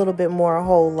Rose a little bit more, a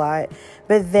whole lot.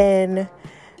 But then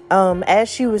as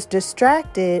she was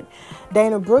distracted,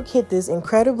 Dana Brooke hit this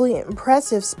incredibly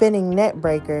impressive spinning net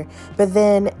breaker. But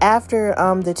then after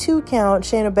the 2 count,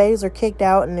 Shayna Baszler kicked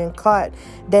out and then caught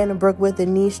Dana Brooke with a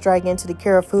knee strike into the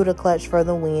Karafuda clutch for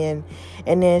the win.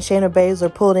 And then Shayna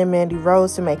Baszler pulled in Mandy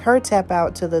Rose to make her tap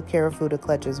out to the Karafuda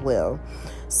clutch as well.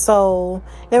 So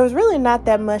there was really not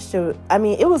that much to, I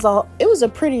mean, it was a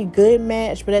pretty good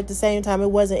match, but at the same time,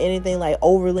 it wasn't anything like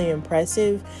overly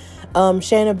impressive.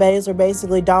 Shayna Baszler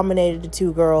basically dominated the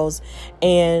 2 girls,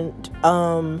 and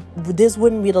this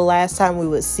wouldn't be the last time we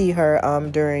would see her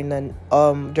during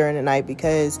the night,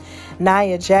 because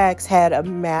Nia Jax had a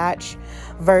match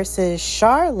versus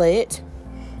Charlotte.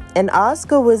 And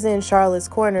Asuka was in Charlotte's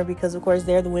corner because, of course,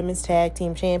 they're the women's tag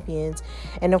team champions.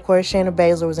 And, of course, Shayna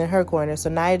Baszler was in her corner. So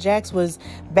Nia Jax was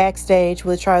backstage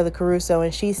with Charlotte Caruso,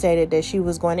 and she stated that she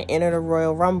was going to enter the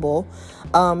Royal Rumble,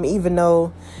 even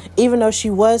though she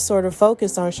was sort of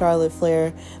focused on Charlotte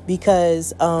Flair,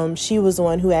 because she was the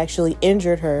one who actually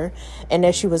injured her, and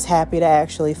that she was happy to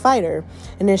actually fight her.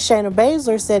 And then Shayna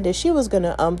Baszler said that she was going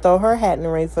to throw her hat in the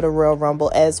ring for the Royal Rumble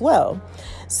as well.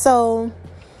 So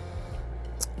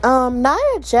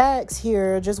Nia Jax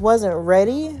here just wasn't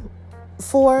ready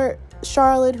for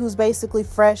Charlotte, who's basically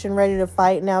fresh and ready to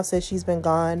fight now since she's been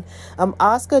gone.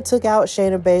 Asuka took out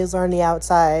Shayna Baszler on the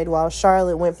outside, while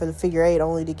Charlotte went for the figure 8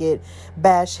 only to get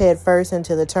bashed head first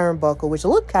into the turnbuckle, which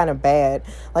looked kind of bad.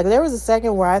 Like, there was a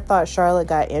second where I thought Charlotte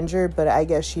got injured, but I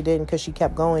guess she didn't because she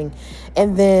kept going.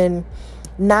 And then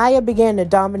Nia began to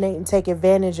dominate and take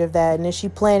advantage of that, and then she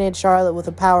planted Charlotte with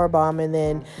a powerbomb and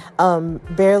then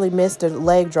barely missed a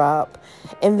leg drop.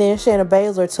 And then Shayna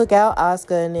Baszler took out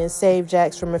Asuka and then saved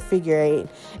Jax from a figure 8.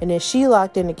 And then she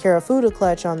locked in the Karafuda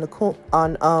clutch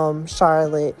on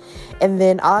Charlotte. And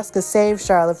then Asuka saved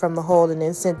Charlotte from the hold and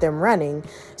then sent them running.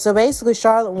 So basically,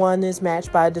 Charlotte won this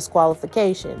match by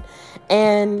disqualification.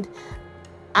 And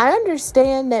I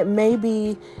understand that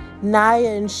maybe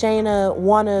Nia and Shayna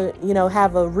want to,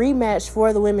 have a rematch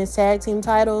for the women's tag team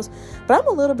titles, but I'm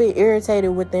a little bit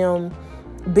irritated with them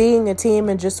being a team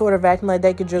and just sort of acting like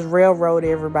they could just railroad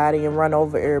everybody and run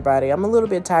over everybody. I'm a little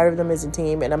bit tired of them as a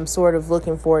team, and I'm sort of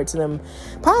looking forward to them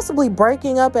possibly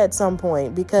breaking up at some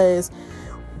point, because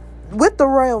with the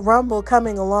Royal Rumble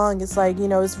coming along, it's like,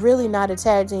 it's really not a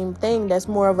tag team thing. That's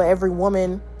more of a every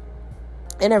woman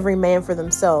and every man for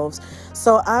themselves.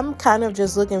 So I'm kind of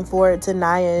just looking forward to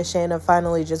Nia and Shayna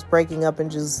finally just breaking up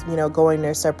and just, going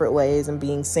their separate ways and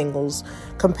being singles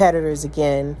competitors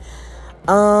again.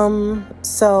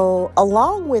 So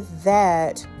along with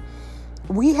that,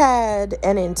 we had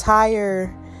an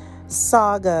entire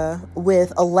saga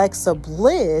with Alexa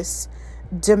Bliss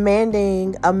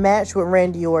demanding a match with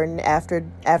Randy Orton after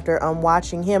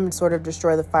watching him sort of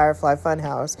destroy the Firefly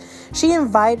Funhouse. She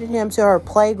invited him to her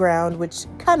playground, which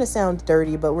kind of sounds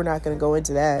dirty, but we're not going to go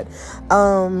into that.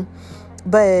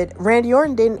 But Randy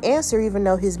Orton didn't answer even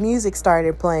though his music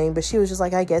started playing, but she was just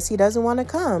like, I guess he doesn't want to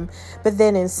come. But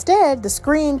then instead, the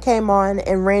screen came on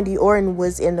and Randy Orton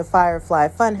was in the Firefly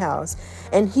Funhouse.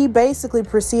 And he basically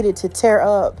proceeded to tear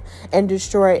up and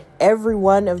destroy every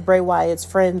one of Bray Wyatt's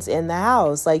friends in the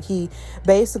house. Like, he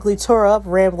basically tore up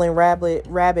Rambling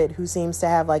Rabbit, who seems to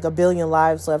have like 1 billion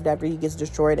lives left after he gets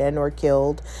destroyed and or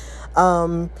killed.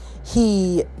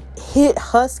 He hit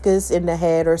Huskus in the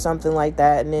head or something like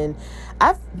that. And then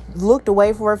I looked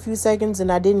away for a few seconds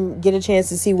and I didn't get a chance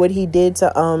to see what he did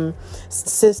to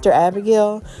Sister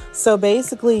Abigail. So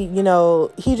basically,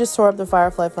 he just tore up the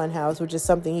Firefly Funhouse, which is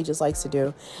something he just likes to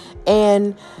do.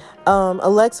 And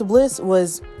Alexa Bliss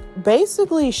was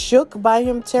basically shook by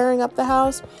him tearing up the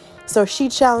house. So she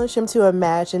challenged him to a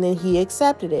match and then he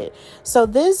accepted it. So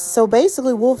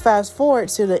basically we'll fast forward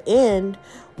to the end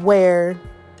where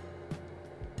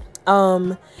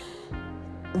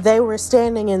they were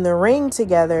standing in the ring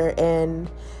together,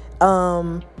 and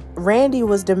Randy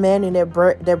was demanding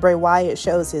that Bray Wyatt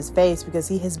shows his face because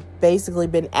he has basically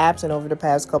been absent over the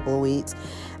past couple of weeks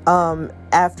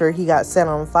after he got set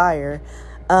on fire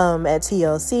at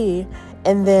TLC.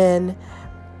 And then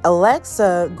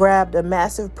Alexa grabbed a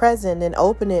massive present and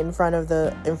opened it in front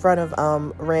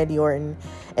of Randy Orton,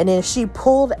 and then she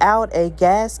pulled out a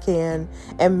gas can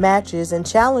and matches and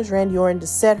challenged Randy Orton to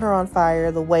set her on fire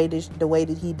the way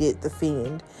that he did The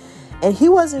Fiend. And he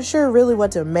wasn't sure really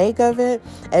what to make of it,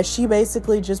 as she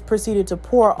basically just proceeded to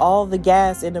pour all the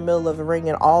gas in the middle of the ring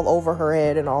and all over her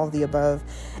head and all of the above.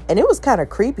 And it was kind of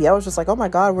creepy. I was just like, oh my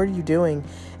God, what are you doing?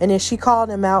 And then she called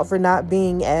him out for not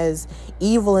being as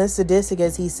evil and sadistic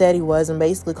as he said he was, and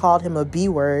basically called him a B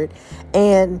word.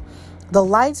 And the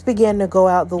lights began to go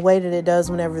out the way that it does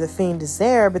whenever the Fiend is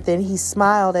there, but then he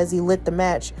smiled as he lit the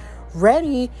match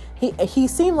ready. He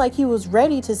seemed like he was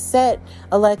ready to set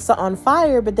Alexa on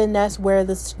fire, but then that's where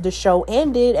the show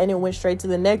ended, and it went straight to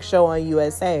the next show on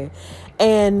USA.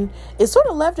 And it sort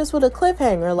of left us with a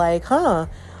cliffhanger,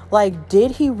 like,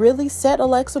 did he really set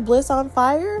Alexa Bliss on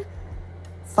fire?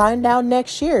 Find out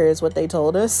next year is what they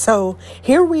told us. So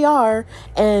here we are,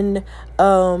 and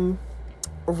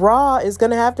Raw is going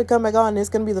to have to come back on. It's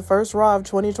going to be the first Raw of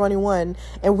 2021,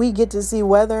 and we get to see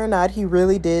whether or not he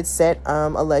really did set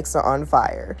Alexa on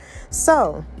fire.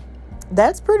 So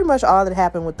that's pretty much all that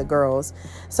happened with the girls.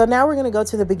 So now we're going to go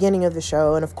to the beginning of the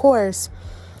show, and of course,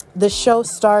 the show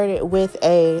started with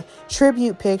a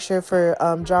tribute picture for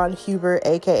John Hubert,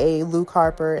 aka Luke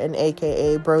Harper, and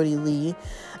aka Brody Lee.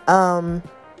 And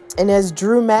as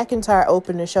Drew McIntyre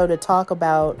opened the show to talk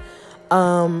about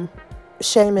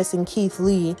Sheamus and Keith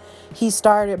Lee, he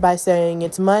started by saying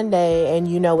it's Monday and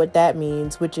you know what that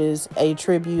means, which is a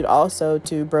tribute also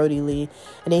to Brody Lee.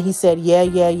 And then he said,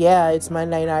 yeah, it's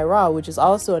Monday Night Raw, which is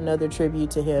also another tribute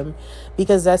to him,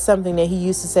 because that's something that he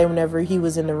used to say whenever he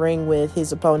was in the ring with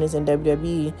his opponents in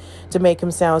WWE to make him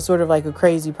sound sort of like a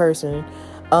crazy person.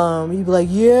 He'd be like,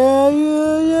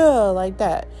 yeah, like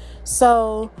that.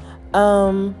 So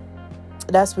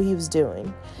that's what he was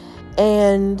doing.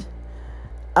 And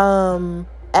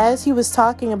as he was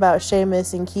talking about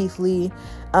Sheamus and Keith Lee,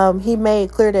 he made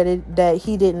it clear that it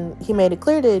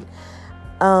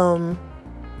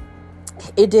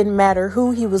didn't matter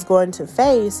who he was going to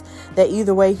face, that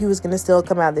either way he was going to still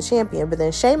come out the champion. But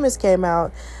then Sheamus came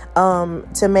out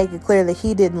to make it clear that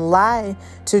he didn't lie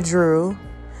to Drew,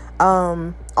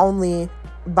 only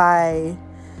by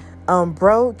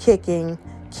bro kicking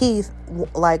Keith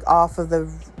like off of the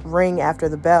ring after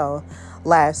the bell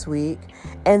last week.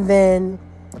 And then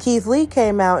Keith Lee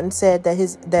came out and said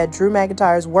that Drew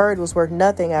McIntyre's word was worth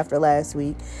nothing after last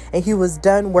week, and he was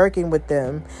done working with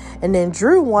them. And then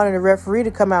Drew wanted a referee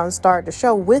to come out and start the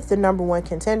show with the number one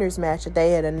contenders match that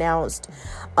they had announced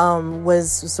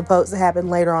was supposed to happen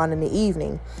later on in the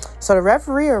evening. So the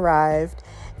referee arrived,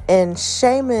 and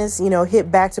Sheamus,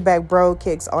 hit back-to-back bro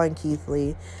kicks on Keith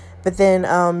Lee. But then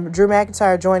Drew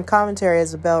McIntyre joined commentary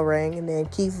as the bell rang, and then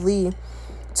Keith Lee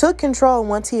took control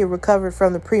once he had recovered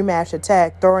from the pre-match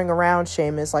attack, throwing around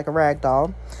Sheamus like a rag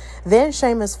doll. Then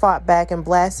Sheamus fought back and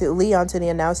blasted Lee onto the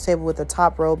announce table with a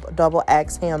top rope double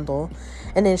axe handle.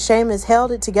 And then Sheamus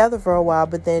held it together for a while,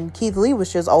 but then Keith Lee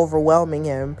was just overwhelming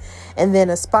him. And then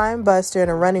a spine buster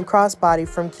and a running crossbody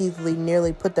from Keith Lee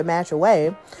nearly put the match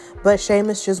away. But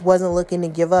Sheamus just wasn't looking to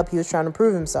give up. He was trying to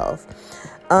prove himself.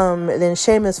 Then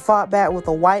Sheamus fought back with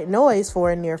a white noise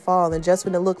for a near fall. And just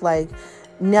when it looked like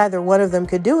neither one of them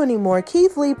could do anymore,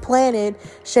 Keith Lee planted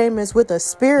Sheamus with a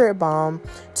spirit bomb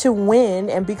to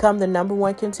win and become the number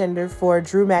one contender for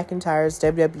Drew McIntyre's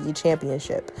WWE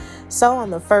Championship. So on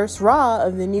the first Raw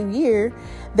of the new year,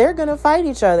 they're going to fight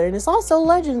each other. And it's also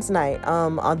Legends Night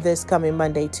on this coming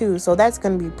Monday too. So that's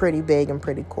going to be pretty big and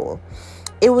pretty cool.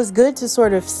 It was good to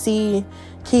sort of see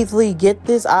Keith Lee get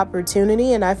this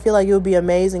opportunity, and I feel like it would be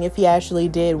amazing if he actually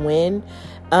did win.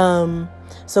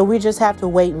 So we just have to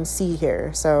wait and see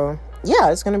here. So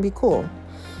yeah, it's going to be cool.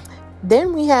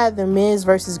 Then we had The Miz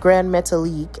versus Grand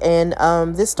Metalik, and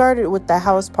this started with the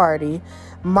house party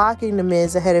mocking The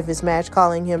Miz ahead of his match,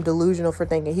 calling him delusional for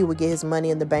thinking he would get his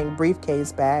Money in the Bank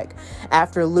briefcase back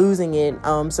after losing it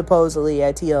supposedly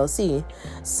at TLC.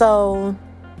 So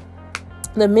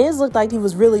The Miz looked like he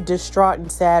was really distraught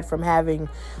and sad from having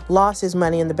lost his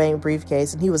Money in the Bank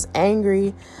briefcase, and he was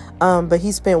angry, but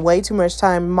he spent way too much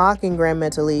time mocking Grand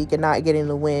Metalik and not getting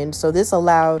the win. So this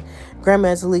allowed Grand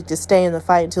Metalik to stay in the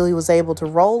fight until he was able to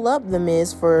roll up The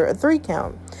Miz for a 3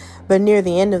 count. But near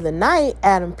the end of the night,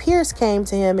 Adam Pearce came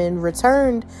to him and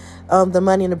returned the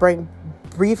Money in the Bank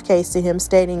briefcase to him,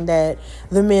 stating that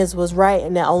The Miz was right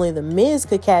and that only The Miz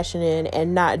could cash it in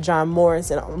and not John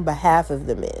Morrison on behalf of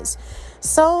The Miz.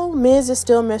 So Miz is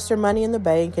still Mr. Money in the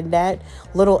Bank, and that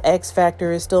little X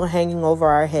factor is still hanging over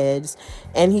our heads,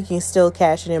 and he can still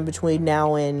cash it in between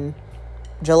now and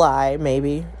July,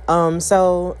 maybe.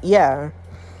 So yeah,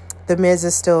 The Miz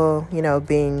is still,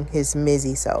 being his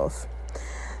Mizzy self.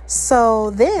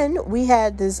 So then we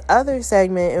had this other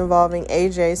segment involving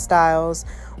AJ Styles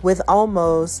with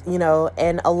Omos,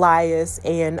 and Elias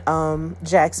and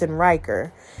Jackson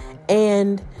Riker.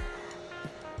 And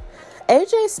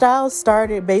AJ Styles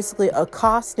started basically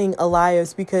accosting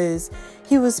Elias because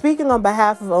he was speaking on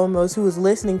behalf of Omos, who was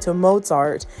listening to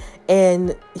Mozart,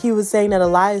 and he was saying that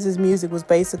Elias's music was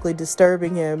basically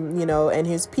disturbing him, and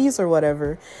his peace or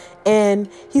whatever. And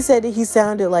he said that he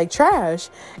sounded like trash.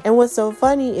 And what's so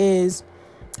funny is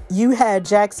you had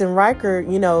Jackson Riker,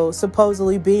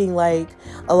 supposedly being like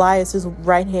Elias's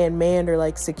right-hand man or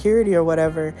like security or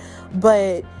whatever.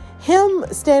 But him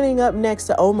standing up next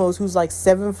to Omos, who's like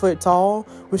 7 foot tall,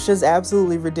 was just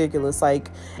absolutely ridiculous.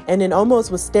 And then Omos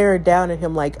was staring down at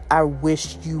him like, I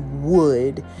wish you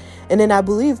would. And then I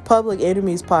believe Public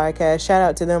Enemy's podcast, shout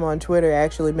out to them on Twitter,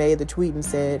 actually made the tweet and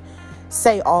said,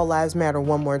 say all lives matter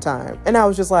one more time. And I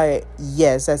was just like,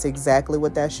 yes, that's exactly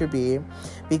what that should be.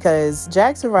 Because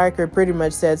Jackson Riker pretty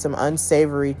much said some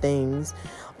unsavory things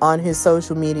on his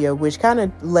social media, which kind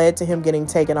of led to him getting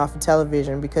taken off of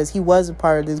television, because he was a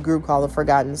part of this group called the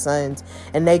Forgotten Sons,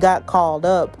 and they got called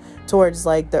up towards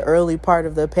like the early part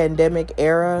of the pandemic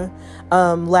era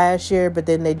last year, but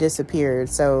then they disappeared.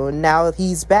 So now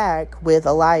he's back with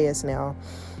Elias now,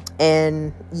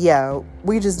 and yeah,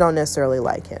 we just don't necessarily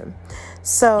like him.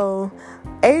 So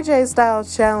AJ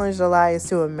Styles challenged Elias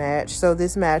to a match. So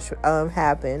this match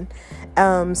happened.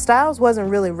 Styles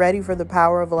wasn't really ready for the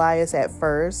power of Elias at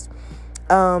first.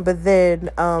 But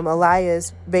then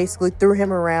Elias basically threw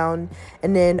him around,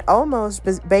 and then almost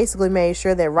basically made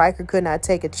sure that Riker could not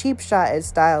take a cheap shot at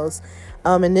Styles.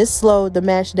 And this slowed the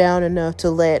match down enough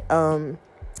to let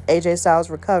AJ Styles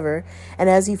recover. And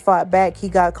as he fought back, he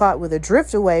got caught with a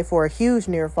drift away for a huge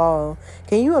near fall.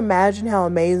 Can you imagine how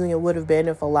amazing it would have been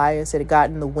if Elias had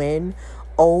gotten the win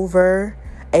over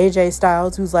AJ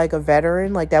Styles, who's like a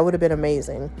veteran? Like, that would have been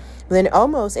amazing. But then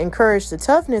almost encouraged the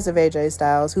toughness of AJ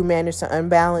Styles, who managed to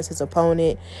unbalance his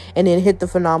opponent and then hit the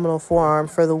phenomenal forearm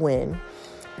for the win.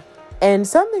 And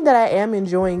something that I am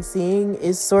enjoying seeing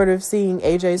is sort of seeing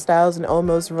AJ Styles and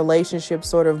Omos' relationship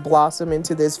sort of blossom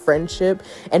into this friendship,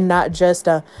 and not just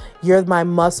a you're my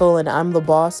muscle and I'm the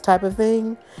boss type of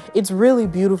thing. It's really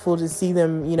beautiful to see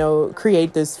them,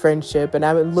 create this friendship, and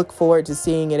I would look forward to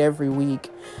seeing it every week.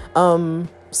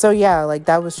 So yeah, like,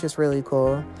 that was just really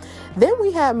cool. Then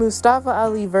we had Mustafa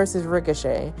Ali versus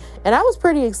Ricochet. And I was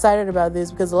pretty excited about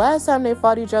this because the last time they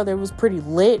fought each other, it was pretty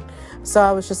lit. So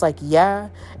I was just like, yeah.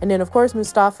 And then, of course,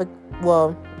 Mustafa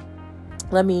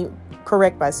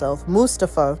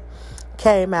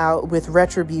came out with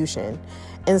Retribution.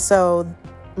 And so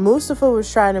Mustafa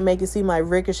was trying to make it seem like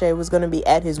Ricochet was going to be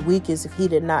at his weakest if he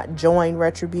did not join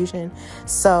Retribution.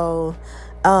 So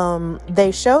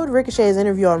they showed Ricochet's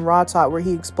interview on Raw Talk, where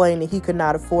he explained that he could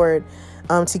not afford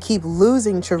to keep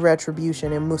losing to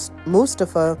Retribution, and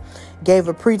Mustafa gave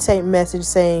a pre-tape message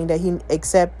saying that he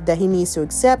needs to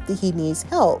accept that he needs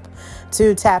help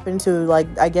to tap into, like,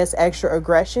 I guess, extra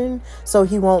aggression, so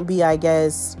he won't be, I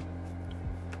guess,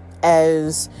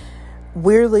 as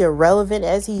weirdly irrelevant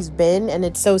as he's been. And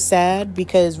it's so sad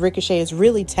because Ricochet is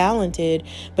really talented,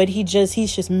 but he's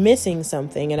just missing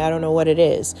something, and I don't know what it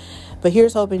is. But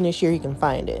here's hoping this year he can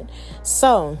find it.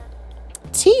 So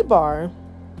T-Bar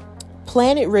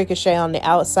planted Ricochet on the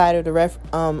outside of the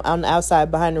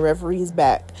outside behind the referee's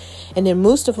back, and then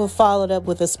Mustafa followed up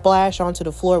with a splash onto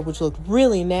the floor, which looked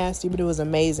really nasty, but it was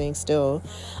amazing still.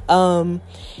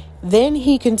 Then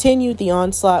he continued the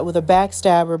onslaught with a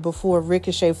backstabber before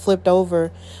Ricochet flipped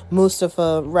over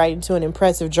Mustafa right into an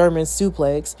impressive German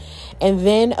suplex. And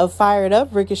then a fired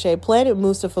up Ricochet planted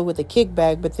Mustafa with a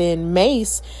kickback, but then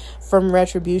Mace from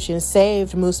Retribution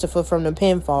saved Mustafa from the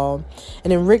pinfall.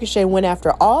 And then Ricochet went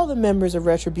after all the members of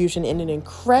Retribution in an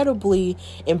incredibly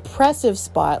impressive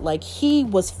spot. Like, he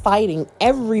was fighting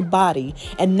everybody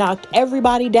and knocked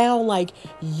everybody down. Like,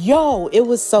 yo, it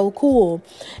was so cool.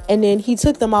 And then he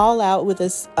took them all out with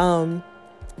us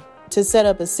to set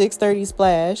up a 630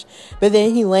 splash, but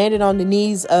then he landed on the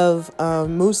knees of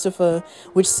Mustafa,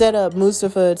 which set up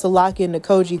Mustafa to lock in the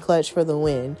Koji clutch for the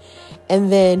win.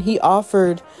 And then he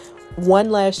offered one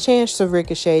last chance to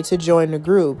Ricochet to join the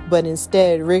group, but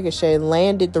instead Ricochet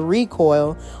landed the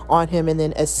recoil on him and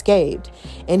then escaped.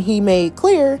 And he made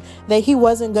clear that he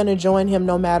wasn't going to join him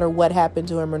no matter what happened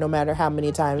to him or no matter how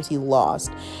many times he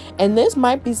lost. And this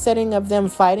might be setting up them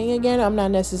fighting again. I'm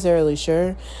not necessarily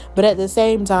sure, but at the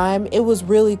same time, it was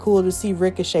really cool to see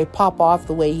Ricochet pop off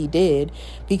the way he did,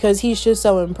 because he's just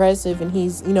so impressive, and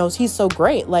he's so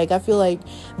great. Like, I feel like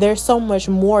there's so much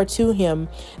more to him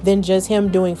than just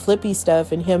him doing flippy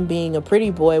stuff and him being a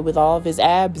pretty boy with all of his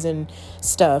abs and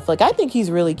stuff. Like, I think he's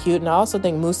really cute, and I also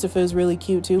think Mustafa is really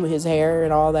cute too, with his hair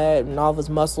and all that and all of his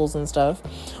muscles and stuff.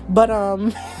 But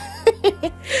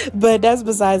but that's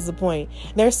besides the point.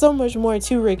 There's so much more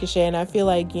to Ricochet, and I feel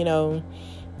like,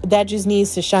 that just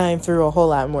needs to shine through a whole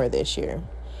lot more this year.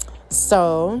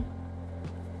 So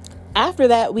after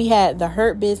that, we had the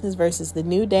Hurt Business versus the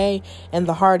New Day and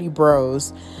the Hardy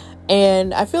Bros.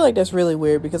 And I feel like that's really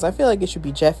weird because I feel like it should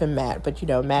be Jeff and Matt, but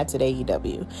Matt's at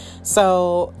AEW.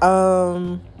 So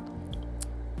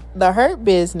the Hurt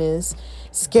Business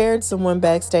scared someone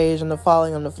backstage and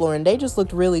falling on the floor, and they just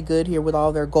looked really good here with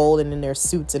all their gold and in their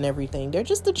suits and everything. They're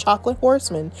just the chocolate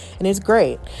horsemen, and it's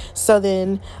great. So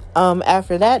then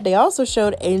after that, they also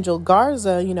showed Angel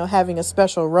Garza having a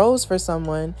special rose for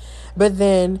someone, but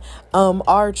then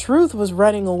R-Truth was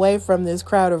running away from this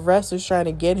crowd of wrestlers trying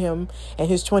to get him and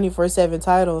his 24/7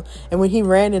 title. And when he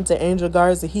ran into Angel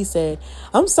Garza, he said,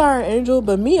 "I'm sorry, Angel,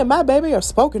 but me and my baby are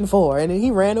spoken for," and then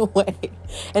he ran away.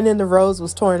 And then the rose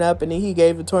was torn up, and then he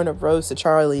gave the torn up rose to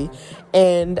Charlie.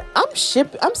 And I'm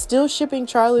still shipping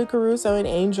Charlie Caruso and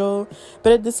Angel,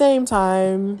 but at the same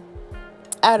time,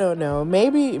 I don't know.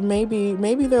 Maybe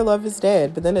their love is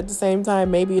dead, but then at the same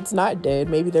time, maybe it's not dead.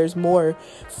 Maybe there's more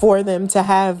for them to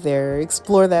have there.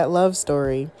 Explore that love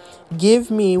story.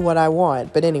 Give me what I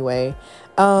want. But anyway,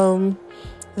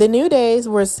 the New Days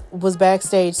was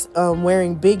backstage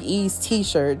wearing Big E's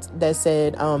t-shirts that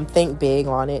said "Think Big"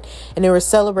 on it, and they were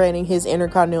celebrating his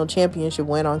Intercontinental Championship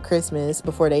win on Christmas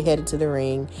before they headed to the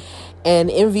ring.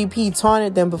 And MVP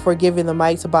taunted them before giving the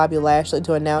mic to Bobby Lashley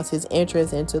to announce his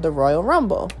entrance into the Royal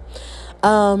Rumble.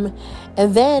 And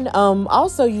then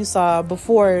also you saw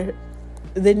before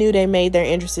the New Day made their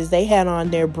entrances, they had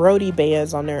on their Brody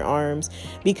bands on their arms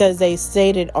because they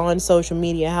stated on social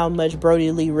media how much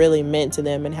Brody Lee really meant to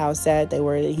them and how sad they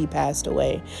were that he passed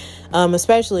away.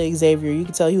 Especially Xavier. You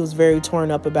could tell he was very torn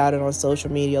up about it on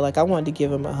social media. Like, I wanted to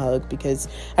give him a hug because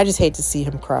I just hate to see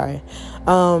him cry.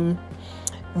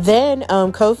 Then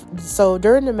so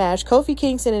during the match, Kofi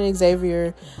Kingston and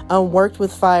Xavier worked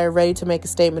with fire, ready to make a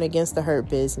statement against the Hurt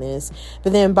Business.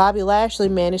 But then Bobby Lashley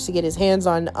managed to get his hands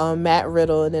on Matt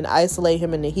Riddle and then isolate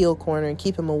him in the heel corner and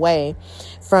keep him away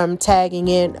from tagging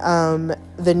in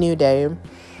the New Day.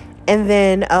 And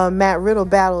then Matt Riddle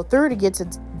battled through to get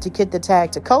the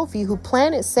tag to Kofi, who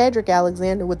planted Cedric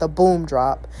Alexander with a boom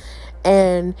drop.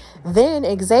 And then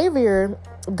Xavier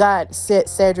got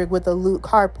Cedric with a Luke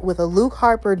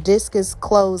Harper discus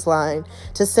clothesline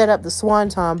to set up the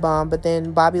Swanton Bomb, but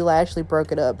then Bobby Lashley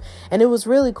broke it up. And it was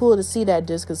really cool to see that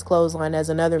discus clothesline as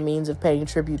another means of paying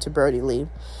tribute to Brody Lee.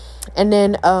 And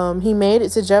then he made it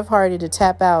to Jeff Hardy to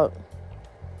tap out.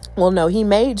 Well, no, he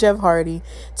made Jeff Hardy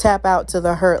tap out to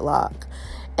the Hurt Lock.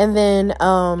 And then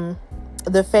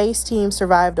the face team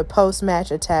survived a post-match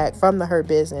attack from the Hurt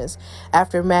Business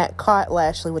after Matt caught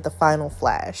Lashley with the final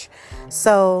flash.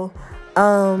 So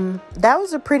that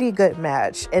was a pretty good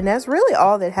match, and that's really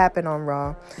all that happened on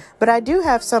Raw. But I do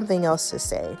have something else to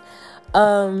say.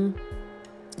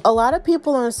 A lot of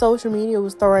people on social media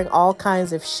was throwing all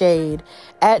kinds of shade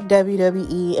at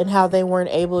WWE and how they weren't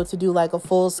able to do like a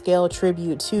full-scale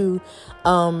tribute to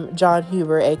John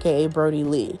Huber, aka Brody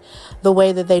Lee, the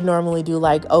way that they normally do,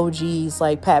 like OGs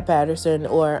like Pat Patterson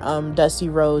or Dusty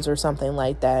Rhodes or something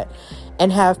like that,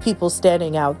 and have people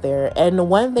standing out there. And the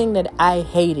one thing that I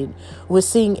hated was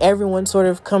seeing everyone sort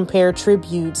of compare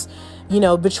tributes,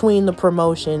 between the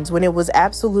promotions, when it was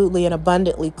absolutely and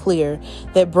abundantly clear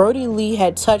that Brody Lee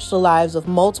had touched the lives of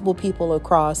multiple people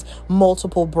across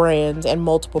multiple brands and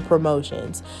multiple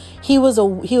promotions. He was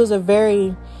a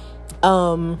very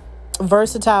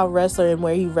versatile wrestler in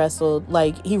where he wrestled.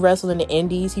 Like, he wrestled in the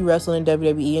Indies, he wrestled in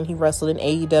WWE, and he wrestled in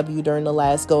AEW during the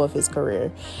last go of his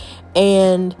career.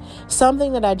 And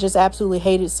something that I just absolutely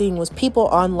hated seeing was people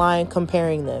online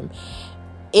comparing them.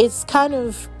 It's kind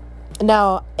of...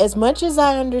 Now, as much as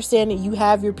I understand that you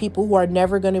have your people who are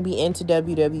never going to be into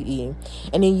WWE,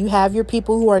 and then you have your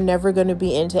people who are never going to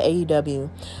be into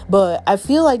AEW, but I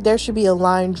feel like there should be a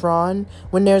line drawn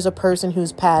when there's a person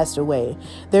who's passed away.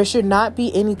 There should not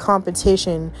be any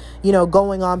competition,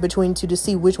 going on between two to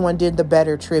see which one did the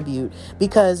better tribute.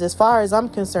 Because as far as I'm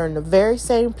concerned, the very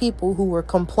same people who were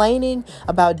complaining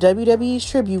about WWE's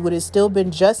tribute would have still been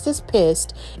just as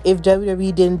pissed if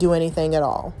WWE didn't do anything at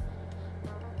all.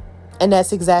 And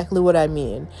that's exactly what I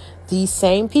mean. These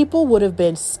same people would have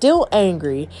been still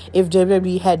angry if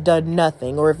WWE had done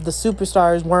nothing, or if the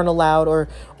superstars weren't allowed,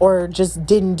 or just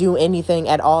didn't do anything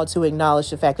at all to acknowledge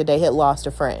the fact that they had lost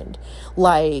a friend.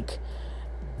 Like,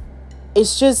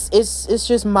 it's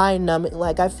just mind-numbing.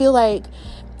 Like, I feel like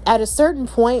at a certain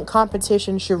point,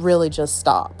 competition should really just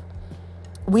stop.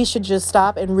 We should just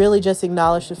stop and really just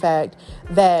acknowledge the fact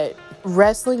that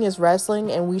wrestling is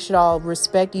wrestling, and we should all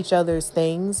respect each other's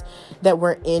things that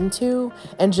we're into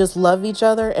and just love each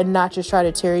other and not just try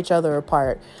to tear each other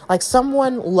apart. Like,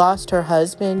 someone lost her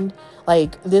husband.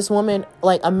 Like, this woman,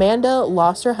 like Amanda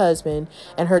lost her husband,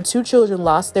 and her 2 children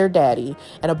lost their daddy,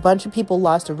 and a bunch of people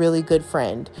lost a really good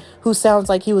friend who sounds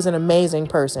like he was an amazing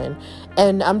person.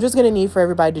 And I'm just gonna need for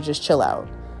everybody to just chill out,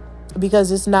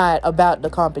 because it's not about the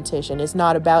competition. It's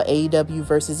not about AEW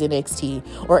versus NXT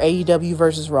or AEW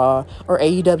versus Raw or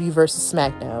AEW versus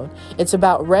SmackDown. It's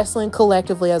about wrestling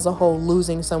collectively as a whole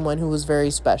losing someone who was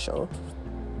very special.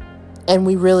 And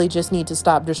we really just need to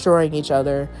stop destroying each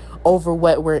other over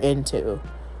what we're into.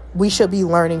 We should be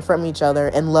learning from each other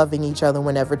and loving each other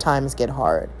whenever times get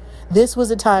hard. This was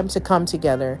a time to come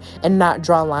together and not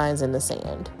draw lines in the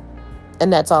sand.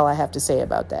 And that's all I have to say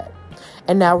about that.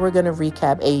 And now we're going to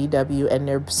recap AEW and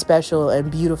their special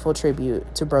and beautiful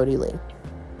tribute to Brody Lee.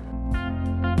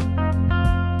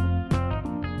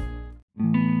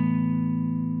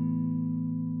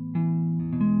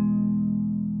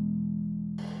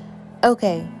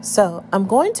 Okay, so I'm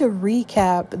going to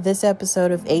recap this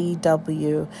episode of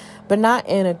AEW, but not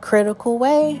in a critical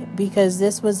way, because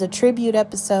this was a tribute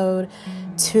episode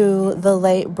to the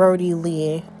late Brody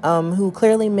Lee, who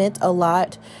clearly meant a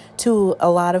lot to a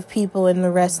lot of people in the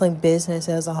wrestling business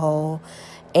as a whole.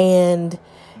 And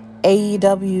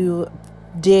AEW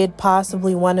did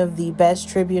possibly one of the best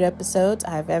tribute episodes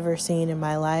I've ever seen in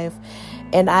my life.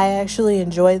 And I actually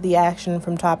enjoyed the action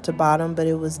from top to bottom, but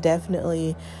it was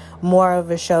definitely more of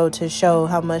a show to show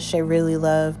how much they really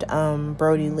loved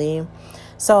Brody Lee.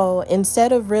 So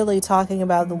instead of really talking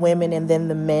about the women and then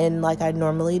the men like I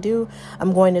normally do,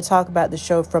 I'm going to talk about the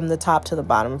show from the top to the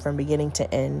bottom, from beginning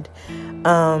to end.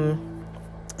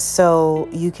 So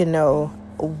you can know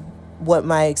what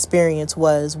my experience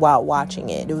was while watching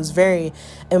it. It was very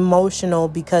emotional,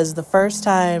 because the first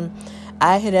time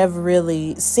I had ever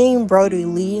really seen Brody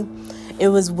Lee, it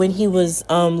was when he was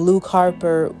Luke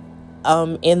Harper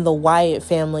in the Wyatt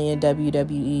family in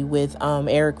WWE with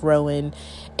Eric Rowan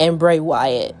and Bray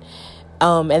Wyatt.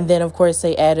 And then, of course,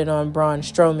 they added on Braun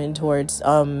Strowman towards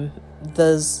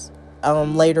the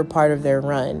later part of their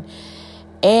run.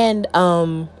 And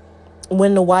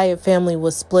when the Wyatt family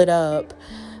was split up,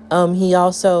 he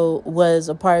also was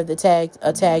a part of a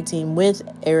tag team with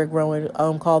Eric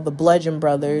Rowan called the Bludgeon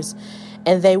Brothers.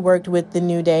 And they worked with the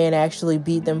New Day and actually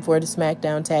beat them for the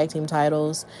SmackDown tag team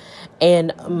titles.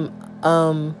 And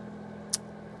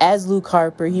as Luke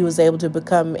Harper, he was able to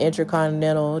become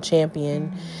Intercontinental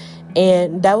Champion.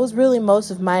 And that was really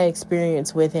most of my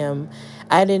experience with him.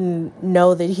 I didn't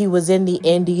know that he was in the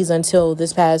Indies until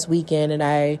this past weekend. And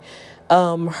I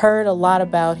heard a lot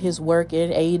about his work in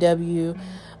AEW,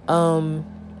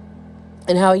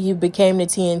 and how he became the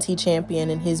TNT champion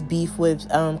and his beef with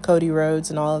Cody Rhodes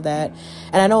and all of that.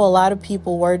 And I know a lot of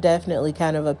people were definitely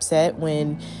kind of upset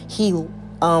when he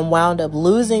wound up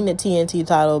losing the TNT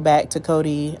title back to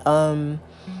Cody. And,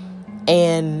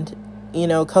 you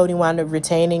know, Cody wound up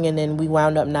retaining, and then we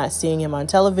wound up not seeing him on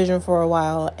television for a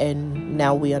while, and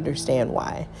now we understand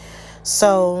why.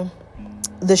 So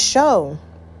the show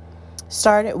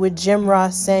started with Jim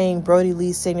Ross saying Brody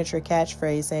Lee's signature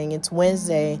catchphrase, saying it's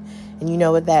Wednesday, and you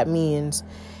know what that means.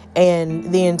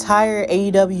 And the entire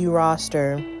AEW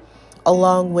roster,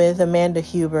 along with Amanda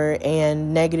Huber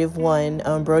and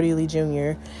 -1, Brody Lee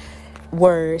Jr.,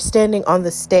 were standing on the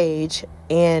stage,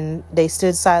 and they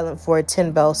stood silent for a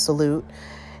 10-bell salute.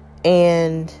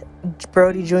 And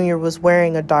Brody Jr. was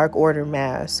wearing a Dark Order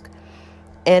mask.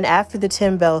 And after the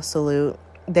 10-bell salute,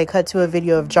 they cut to a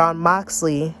video of Jon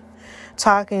Moxley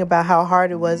talking about how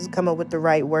hard it was to come up with the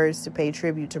right words to pay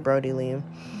tribute to Brody Lee.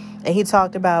 And he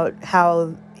talked about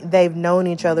how they've known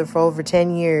each other for over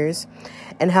 10 years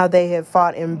and how they have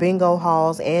fought in bingo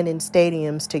halls and in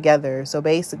stadiums together. So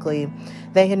basically,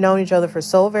 they had known each other for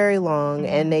so very long,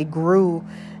 and they grew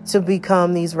to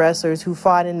become these wrestlers who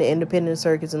fought in the independent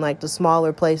circuits in like the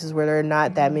smaller places where there are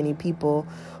not that many people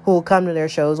who will come to their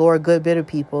shows, or a good bit of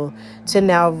people, to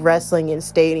now wrestling in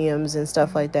stadiums and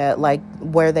stuff like that, like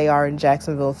where they are in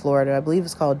Jacksonville, Florida. I believe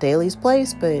it's called Daly's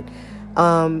Place, but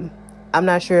I'm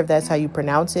not sure if that's how you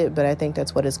pronounce it, but I think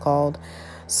that's what it's called.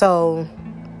 So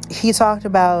he talked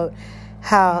about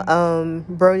how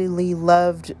Brody Lee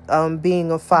loved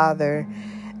being a father,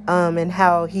 and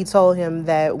how he told him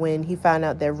that when he found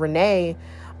out that Renee,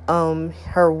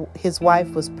 his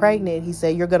wife, was pregnant, he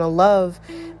said, "You're gonna love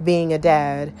being a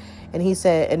dad." And he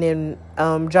said, and then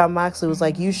Jon Moxley was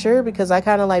like, "You sure? Because I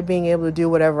kind of like being able to do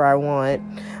whatever I want."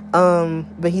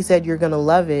 But he said, "You're gonna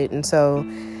love it." And so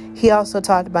he also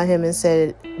talked about him and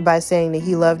said, by saying that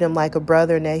he loved him like a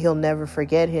brother and that he'll never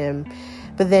forget him.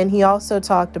 But then he also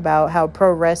talked about how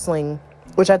pro wrestling,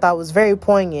 which I thought was very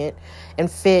poignant and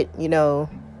fit,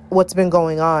 what's been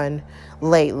going on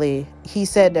lately. He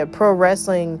said that pro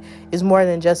wrestling is more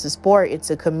than just a sport. It's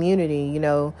a community,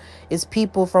 it's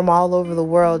people from all over the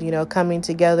world, coming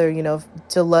together,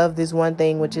 to love this one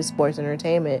thing, which is sports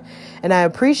entertainment. And I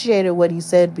appreciated what he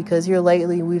said, because here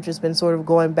lately we've just been sort of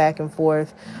going back and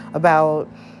forth about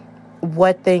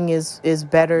what thing is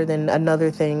better than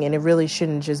another thing, and it really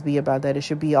shouldn't just be about that. It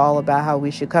should be all about how we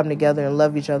should come together and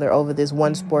love each other over this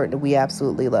one sport that we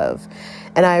absolutely love.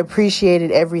 And I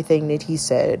appreciated everything that he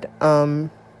said.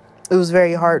 It was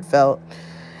very heartfelt,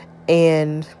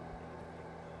 and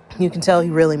you can tell he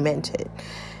really meant it.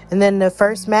 And then the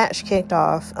first match kicked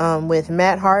off with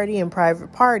Matt Hardy and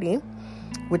Private Party,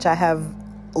 which I have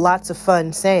lots of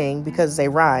fun saying because they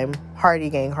rhyme. Hardy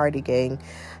Gang,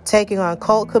 taking on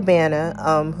Colt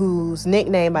Cabana, whose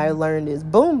nickname I learned is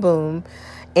Boom Boom,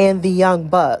 and the Young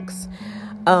Bucks,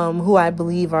 who I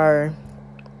believe are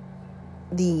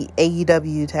the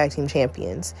AEW Tag Team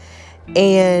Champions.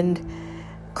 And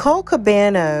Colt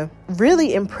Cabana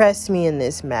really impressed me in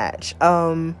this match.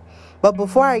 But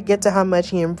before I get to how much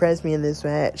he impressed me in this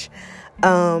match,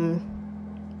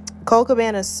 Colt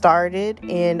Cabana started,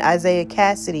 and Isaiah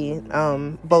Cassidy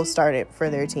both started for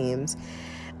their teams.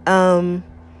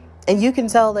 And you can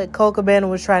tell that Colt Cabana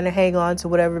was trying to hang on to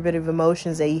whatever bit of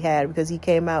emotions that he had, because he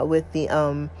came out with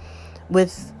the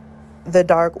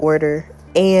Dark Order,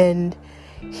 and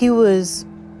he was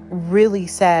really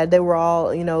sad. They were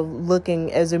all,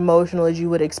 looking as emotional as you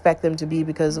would expect them to be,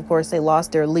 because of course they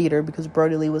lost their leader, because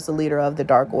Brody Lee was the leader of the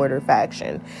Dark Order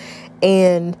faction.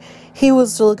 And he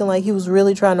was looking like he was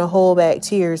really trying to hold back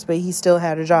tears, but he still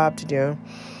had a job to do.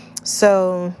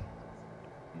 So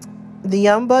the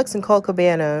Young Bucks and Colt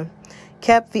Cabana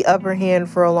kept the upper hand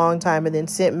for a long time, and then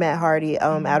sent Matt Hardy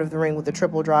out of the ring with a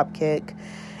triple drop kick.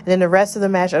 And then the rest of the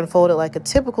match unfolded like a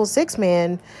typical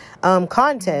six-man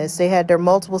contest. They had their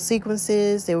multiple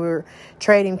sequences. They were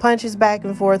trading punches back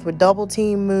and forth with double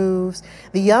team moves.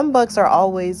 The Young Bucks are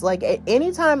always, like,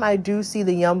 anytime I do see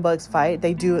the Young Bucks fight,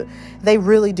 they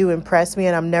really do impress me,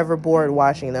 and I'm never bored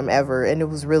watching them ever, and it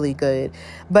was really good.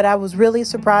 But I was really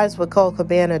surprised with Colt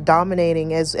Cabana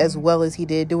dominating as well as he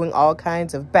did, doing all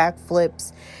kinds of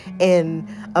backflips and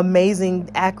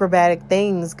amazing acrobatic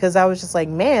things, because I was just like,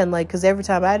 man, like, because every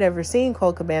time I'd ever seen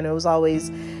Colt Cabana, it was always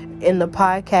in the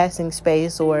podcasting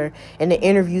space or in the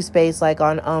interview space, like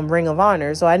on Ring of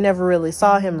Honor. So I never really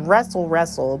saw him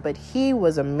wrestle, but he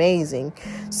was amazing.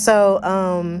 So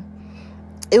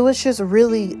it was just a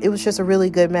really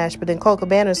good match. But then Colt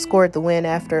Cabana scored the win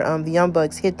after the Young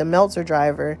Bucks hit the Meltzer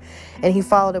driver, and he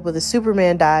followed up with a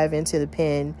Superman dive into the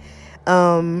pin.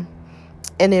 And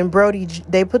then Brody,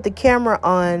 they put the camera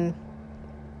on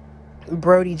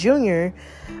Brody Jr.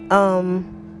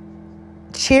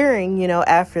 Cheering,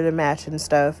 after the match and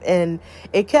stuff. And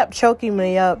it kept choking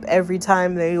me up every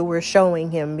time they were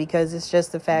showing him, because it's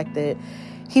just the fact that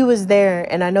he was there,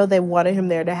 and I know they wanted him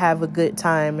there to have a good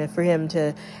time and for him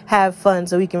to have fun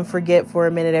so he can forget for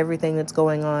a minute everything that's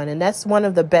going on. And that's one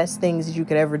of the best things that you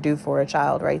could ever do for a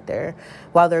child right there,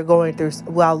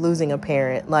 while losing a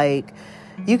parent. Like,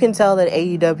 you can tell that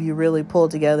AEW really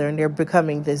pulled together, and they're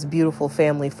becoming this beautiful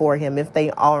family for him, if they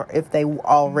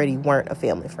already weren't a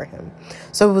family for him.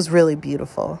 So it was really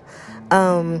beautiful.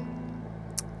 Then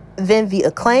the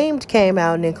Acclaimed came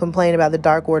out and then complained about the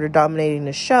Dark Order dominating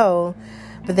the show.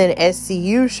 But then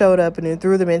SCU showed up and then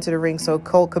threw them into the ring so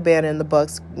Colt Cabana and the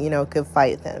Bucks, could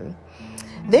fight them.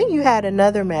 Then you had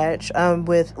another match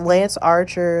with Lance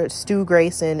Archer, Stu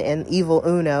Grayson, and Evil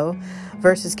Uno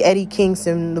versus Eddie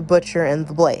Kingston, the Butcher, and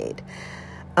the Blade.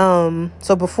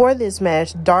 So before this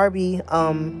match, Darby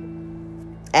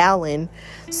Allin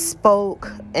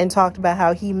spoke and talked about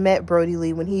how he met Brody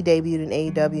Lee when he debuted in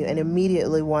AEW and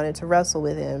immediately wanted to wrestle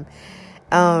with him.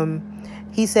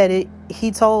 He said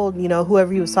he told,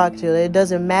 whoever he was talking to, that it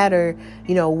doesn't matter,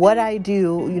 what I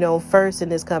do, first in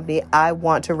this company, I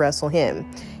want to wrestle him.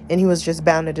 And he was just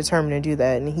bound and determined to do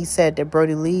that. And he said that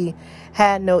Brody Lee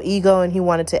had no ego, and he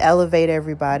wanted to elevate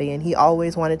everybody. And he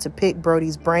always wanted to pick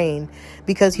Brody's brain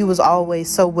because he was always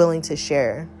so willing to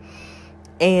share.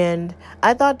 And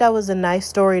I thought that was a nice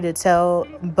story to tell,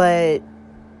 but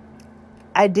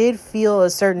I did feel a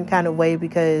certain kind of way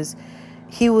because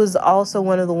he was also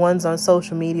one of the ones on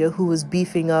social media who was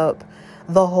beefing up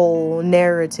the whole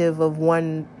narrative of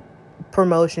one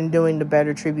promotion doing the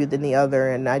better tribute than the other,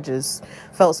 and I just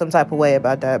felt some type of way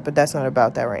about that, but that's not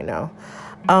about that right now.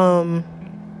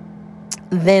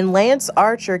 Then Lance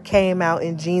Archer came out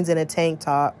in jeans and a tank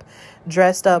top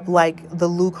dressed up like the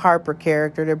Luke Harper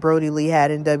character that Brody Lee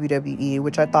had in WWE,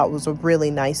 which I thought was a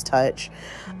really nice touch.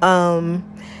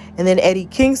 And then Eddie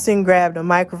Kingston grabbed a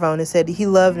microphone and said he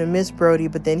loved and missed Brody,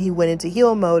 but then he went into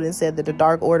heel mode and said that the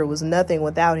Dark Order was nothing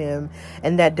without him,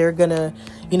 and that they're gonna,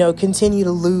 continue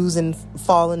to lose and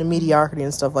fall into mediocrity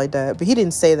and stuff like that. But he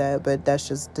didn't say that, but that's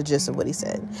just the gist of what he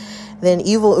said. Then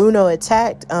Evil Uno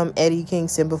attacked Eddie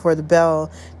Kingston before the bell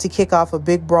to kick off a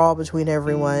big brawl between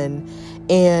everyone.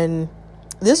 And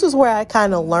this was where I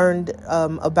kind of learned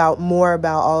more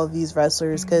about all of these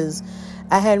wrestlers, because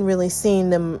I hadn't really seen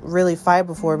them really fight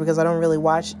before, because I don't really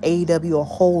watch AEW a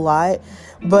whole lot.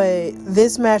 But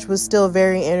this match was still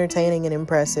very entertaining and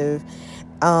impressive.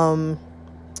 And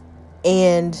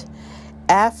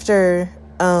after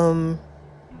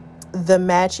the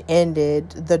match ended,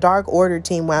 the Dark Order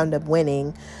team wound up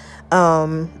winning.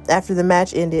 After the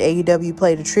match ended, AEW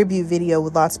played a tribute video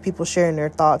with lots of people sharing their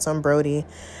thoughts on Brody.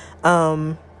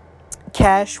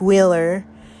 Cash Wheeler,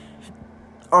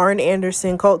 Arn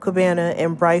Anderson, Colt Cabana,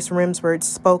 and Bryce Remsburg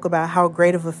spoke about how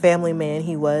great of a family man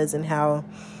he was and how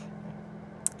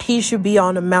he should be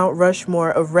on the Mount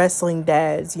Rushmore of wrestling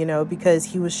dads, because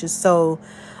he was just so,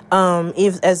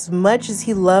 as much as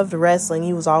he loved wrestling,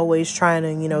 he was always trying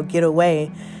to, get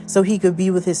away so he could be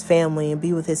with his family and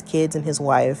be with his kids and his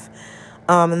wife.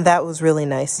 And that was really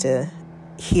nice to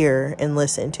hear and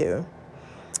listen to.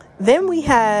 Then we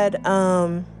had,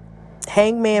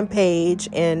 Hangman Page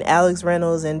and Alex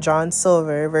Reynolds and John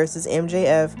Silver versus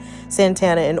MJF,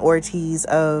 Santana, and Ortiz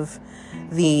of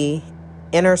the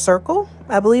Inner Circle.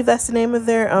 I believe that's the name of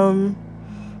their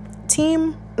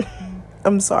team.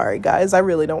 I'm sorry, guys. I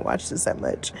really don't watch this that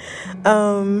much.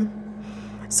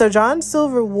 So John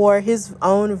Silver wore his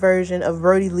own version of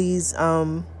Brody Lee's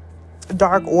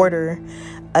Dark Order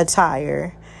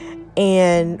attire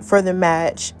and for the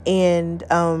match, and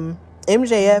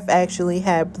MJF actually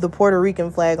had the Puerto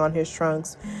Rican flag on his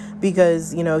trunks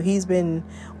because, he's been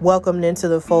welcomed into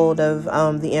the fold of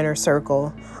the Inner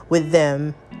Circle with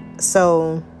them.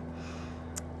 So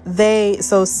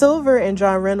Silver and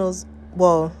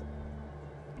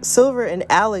Silver and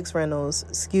Alex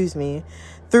Reynolds,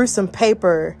 threw some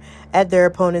paper at their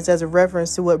opponents as a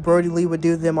reference to what Brody Lee would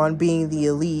do to them on Being the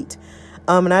Elite.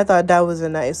 And I thought that was a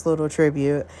nice little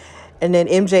tribute. And then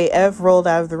MJF rolled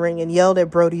out of the ring and yelled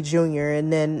at Brody Jr.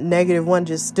 And then -1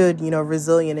 just stood,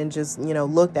 resilient and just,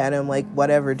 looked at him like,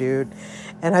 whatever, dude.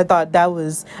 And I thought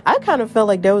I kind of felt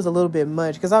like that was a little bit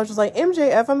much, because I was just like,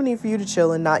 MJF, I'm gonna need for you to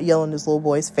chill and not yell in this little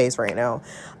boy's face right now.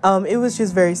 It was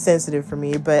just very sensitive for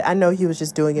me, but I know he was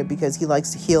just doing it because he likes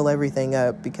to heal everything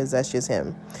up, because that's just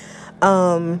him.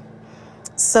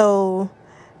 So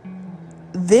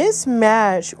this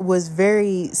match was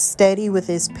very steady with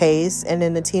its pace, and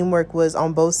then the teamwork was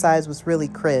on both sides was really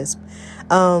crisp.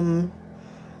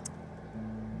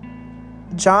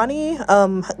 Johnny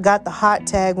got the hot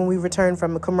tag when we returned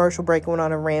from a commercial break and went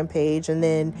on a rampage, and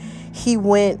then he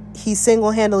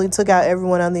single-handedly took out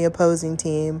everyone on the opposing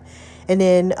team, and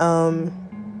then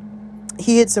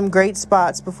he hit some great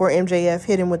spots before MJF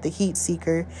hit him with the heat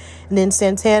seeker, and then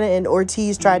Santana and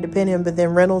Ortiz tried to pin him, but then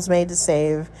Reynolds made the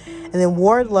save. And then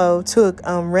Wardlow took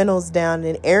Reynolds down,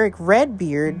 and Eric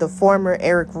Redbeard, the former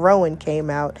Eric Rowan, came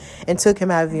out and took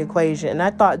him out of the equation. And I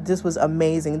thought this was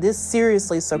amazing. This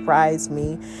seriously surprised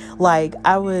me. Like,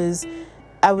 I was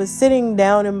sitting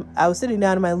down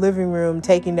in my living room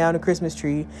taking down a Christmas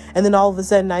tree, and then all of a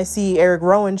sudden I see Eric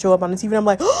Rowan show up on the TV, and I'm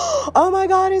like, oh my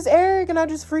God, it's Eric. And I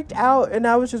just freaked out, and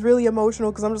I was just really emotional,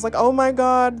 because I'm just like, oh my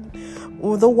God,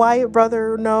 the Wyatt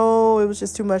brother. No, it was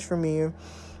just too much for me.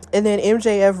 And then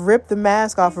MJF ripped the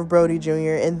mask off of Brody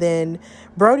Jr. And then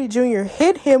Brody Jr.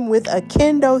 hit him with a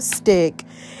kendo stick.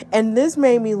 And this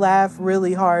made me laugh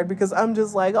really hard, because I'm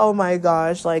just like, oh my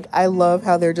gosh. Like, I love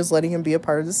how they're just letting him be a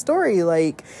part of the story.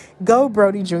 Like, go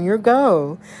Brody Jr.,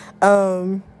 go.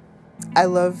 I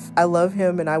love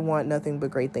him, and I want nothing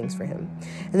but great things for him.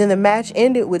 And then the match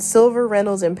ended with Silver,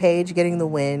 Reynolds, and Page getting the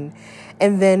win.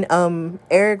 And then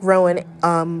Eric Rowan,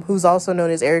 who's also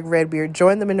known as Eric Redbeard,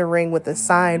 joined them in the ring with a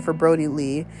sign for Brody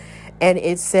Lee. And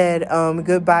it said,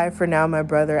 goodbye for now, my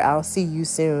brother. I'll see you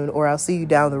soon, or I'll see you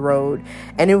down the road.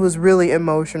 And it was really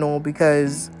emotional,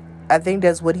 because I think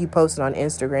that's what he posted on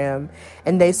Instagram.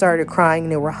 And they started crying,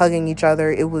 and they were hugging each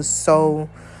other. It was so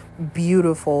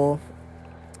beautiful.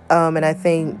 And I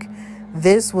think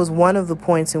this was one of the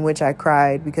points in which I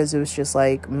cried, because it was just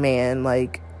like, man,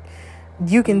 like,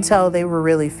 you can tell they were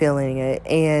really feeling it.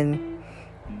 And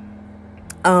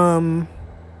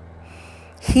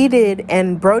he did,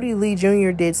 and Brody Lee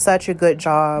Jr. did such a good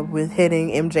job with hitting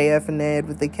MJF in the head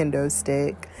with the kendo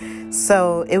stick.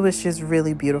 So it was just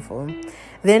really beautiful.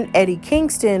 Then Eddie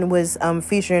Kingston was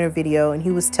featured in a video, and he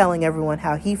was telling everyone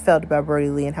how he felt about Brody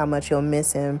Lee and how much he'll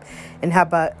miss him, and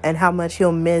how much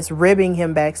he'll miss ribbing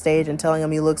him backstage and telling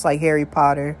him he looks like Harry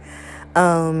Potter.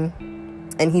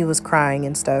 And he was crying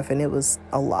and stuff, and it was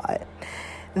a lot.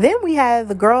 Then we had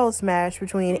the girls match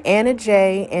between Anna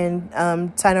Jay and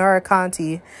Tainara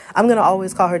Conti. I'm gonna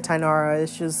always call her Tainara.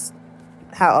 It's just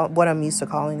what I'm used to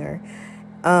calling her.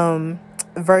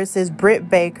 Versus Britt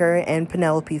Baker and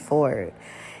Penelope Ford.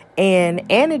 And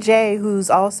Anna Jay, who's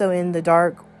also in the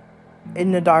Dark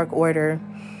Order,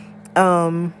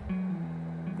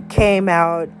 came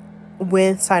out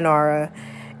with Tainara,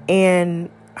 and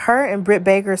her and Britt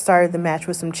Baker started the match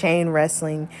with some chain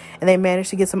wrestling, and they managed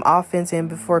to get some offense in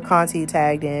before Conti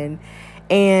tagged in.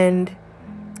 And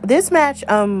this match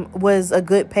was a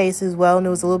good pace as well, and it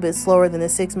was a little bit slower than the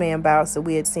 6-man bouts that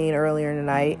we had seen earlier in the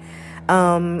night.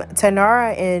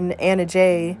 Tainara and Anna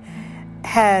Jay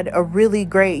had a really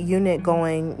great unit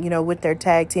going, with their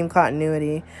tag team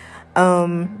continuity.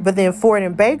 But then Ford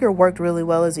and Baker worked really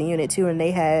well as a unit too, and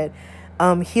they had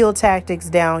heel tactics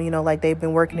down, like they've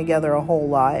been working together a whole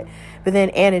lot. But then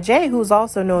Anna Jay, who's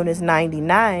also known as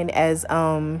 99, as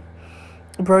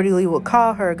Brody Lee would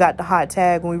call her, got the hot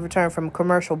tag when we returned from a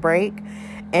commercial break,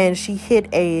 and she hit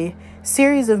a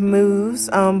series of moves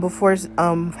before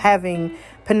having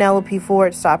Penelope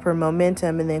Ford stop her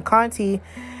momentum. And then Conti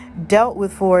dealt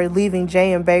with Ford, leaving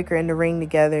Jay and Baker in the ring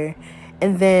together.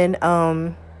 And then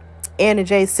Anna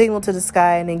Jay signaled to the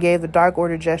sky and then gave the Dark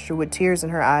Order gesture with tears in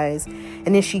her eyes.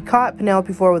 And then she caught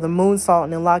Penelope Ford with a moonsault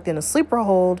and then locked in a sleeper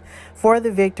hold for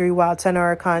the victory, while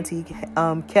Tainara Conti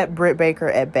kept Britt Baker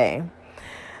at bay.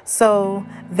 So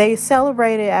they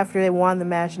celebrated after they won the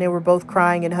match, and they were both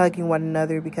crying and hugging one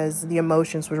another because the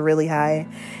emotions were really high.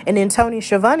 And then Tony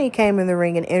Schiavone came in the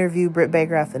ring and interviewed Britt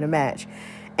Baker after the match.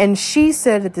 And she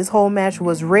said that this whole match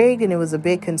was rigged and it was a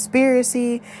big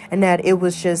conspiracy, and that it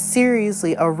was just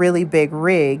seriously a really big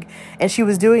rig. And she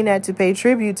was doing that to pay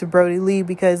tribute to Brody Lee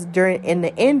because in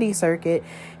the indie circuit,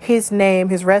 his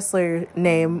wrestler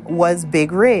name was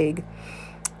Big Rig.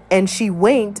 And she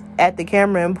winked at the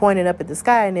camera and pointed up at the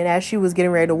sky. And then as she was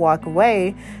getting ready to walk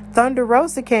away, Thunder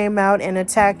Rosa came out and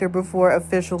attacked her before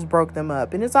officials broke them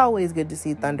up. And it's always good to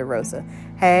see Thunder Rosa.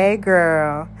 Hey,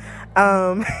 girl.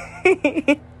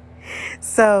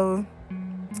 So,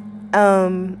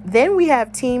 then we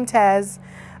have Team Taz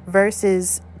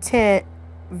versus 10,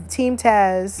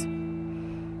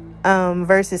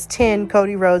 versus 10,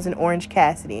 Cody Rhodes and Orange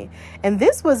Cassidy. And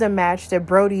this was a match that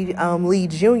Brody Lee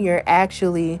Jr.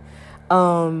 actually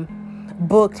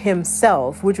booked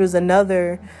himself, which was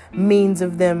another means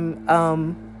of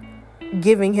them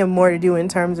giving him more to do in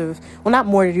terms of, well, not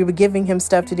more to do, but giving him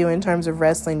stuff to do in terms of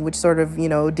wrestling, which sort of,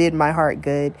 did my heart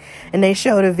good. And they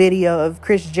showed a video of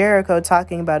Chris Jericho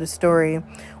talking about a story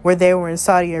where they were in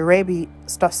Saudi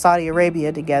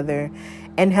Arabia together,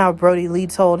 and how Brody Lee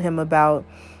told him about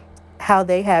how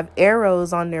they have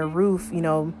arrows on their roof,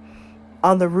 on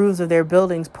the roofs of their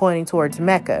buildings pointing towards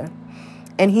Mecca.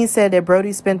 And he said that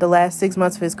Brody spent the last 6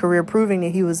 months of his career proving that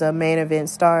he was a main event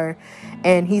star.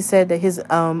 And he said that his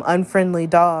unfriendly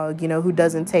dog, who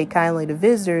doesn't take kindly to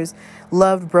visitors,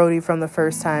 loved Brody from the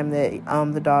first time that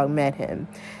the dog met him.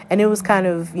 And it was kind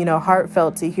of,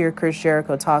 heartfelt to hear Chris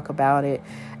Jericho talk about it.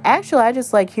 Actually, I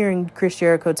just like hearing Chris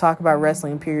Jericho talk about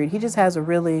wrestling, period. He just has a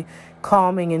really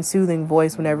calming and soothing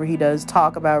voice whenever he does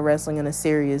talk about wrestling on a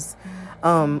serious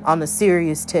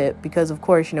tip, because of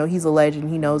course, he's a legend.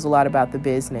 He knows a lot about the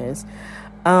business.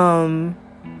 And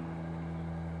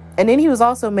then he was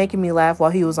also making me laugh while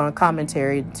he was on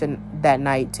commentary that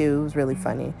night too. It was really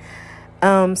funny.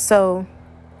 So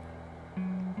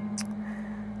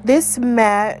this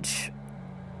match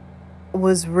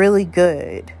was really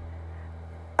good.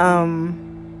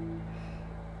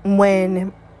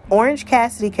 When Orange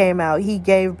Cassidy came out, he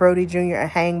gave Brody Jr. a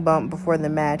hang bump before the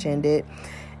match ended.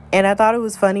 And I thought it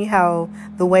was funny how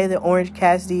the way that Orange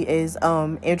Cassidy is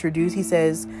introduced, he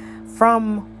says,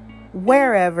 "From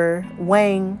wherever,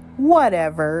 Wang,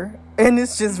 whatever." And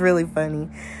it's just really funny.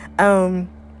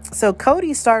 So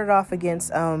Cody started off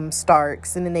against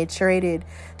Starks, and then they traded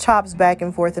chops back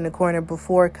and forth in the corner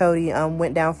before Cody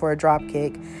went down for a drop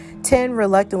kick. 10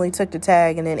 reluctantly took the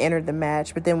tag and then entered the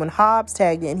match. But then when Hobbs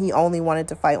tagged in, he only wanted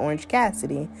to fight Orange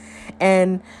Cassidy.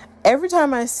 And every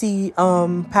time I see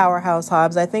Powerhouse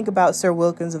Hobbs, I think about Sir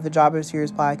Wilkins of the Jobbers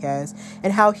Heroes podcast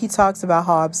and how he talks about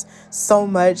Hobbs so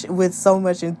much with so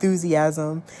much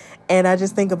enthusiasm. And I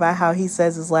just think about how he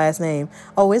says his last name.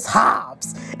 Oh, it's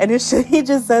Hobbs. And he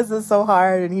just says it so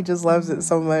hard, and he just loves it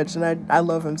so much. And I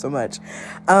love him so much.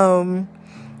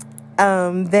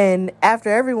 Then after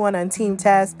everyone on Team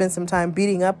Taz spent some time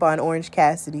beating up on Orange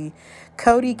Cassidy,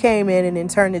 Cody came in and then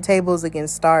turned the tables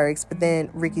against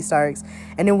Ricky Starks.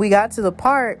 And then we got to the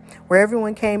part where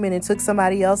everyone came in and took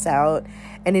somebody else out.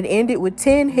 And it ended with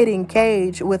 10 hitting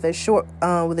Cage with a short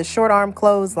arm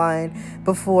clothesline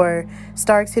before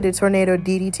Starks hit a tornado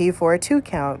DDT for a 2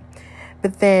 count.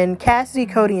 But then Cassidy,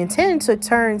 Cody, and 10 took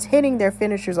turns hitting their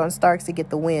finishers on Starks to get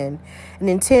the win. And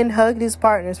then 10 hugged his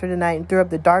partners for the night and threw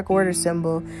up the Dark Order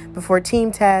symbol before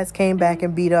Team Taz came back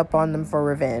and beat up on them for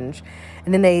revenge.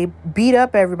 And then they beat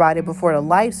up everybody before the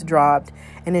lights dropped.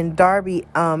 And then Darby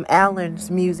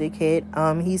Allin's music hit.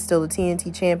 He's still the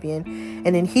TNT champion.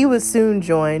 And then he was soon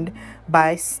joined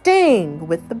by Sting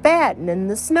with the bat and in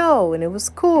the snow. And it was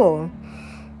cool.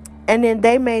 And then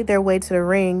they made their way to the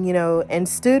ring, and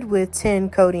stood with 10,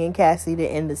 Cody, and Cassidy to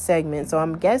end the segment. So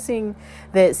I'm guessing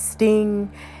that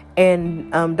Sting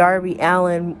and Darby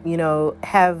Allin,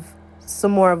 have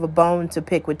some more of a bone to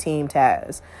pick with Team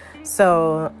Taz.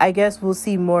 So I guess we'll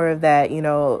see more of that,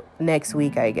 next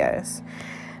week, I guess.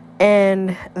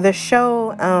 And the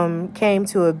show came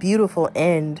to a beautiful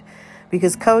end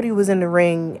because Cody was in the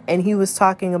ring and he was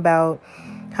talking about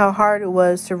how hard it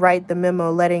was to write the memo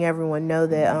letting everyone know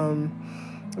that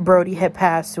Brody had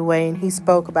passed away. And he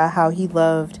spoke about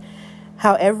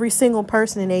how every single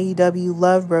person in AEW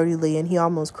loved Brody Lee, and he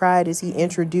almost cried as he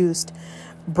introduced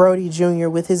Brody Jr.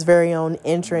 with his very own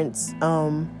entrance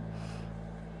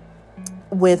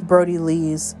with Brody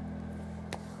Lee's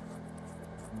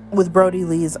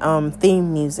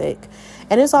theme music.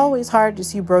 And it's always hard to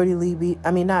see Brody Lee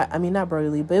not Brody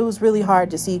Lee, but it was really hard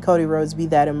to see Cody Rhodes be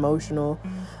that emotional.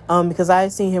 Because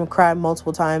I've seen him cry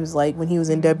multiple times, like when he was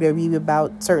in WWE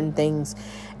about certain things.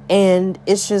 And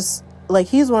it's just like,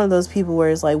 he's one of those people where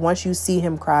it's like, once I see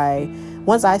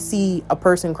a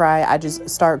person cry, I just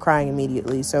start crying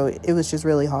immediately. So it was just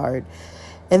really hard.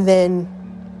 And then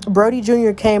Brody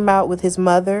Jr. came out with his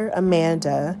mother,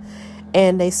 Amanda,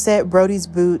 and they set Brody's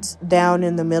boots down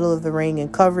in the middle of the ring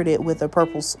and covered it with a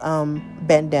purple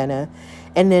bandana.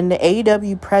 And then the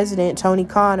AEW president, Tony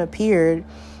Khan, appeared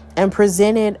and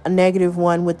presented a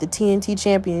 -1 with the TNT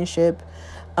championship.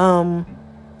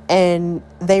 And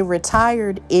they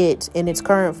retired it in its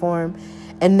current form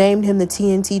and named him the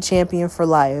TNT champion for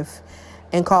life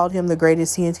and called him the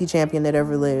greatest TNT champion that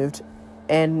ever lived.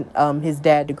 And his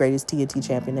dad, the greatest TNT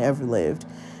champion that ever lived.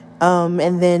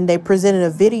 And then they presented a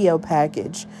video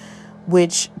package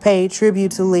which paid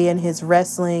tribute to Lee and his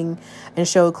wrestling and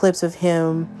showed clips of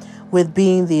him with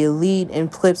being the elite and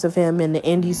clips of him in the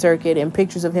indie circuit and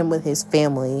pictures of him with his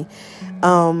family.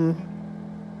 And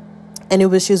it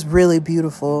was just really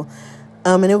beautiful.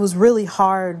 And it was really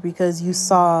hard because you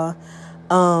saw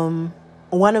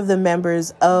one of the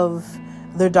members of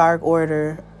the Dark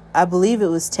Order, I believe it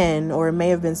was 10, or it may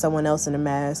have been someone else in a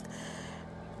mask,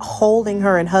 holding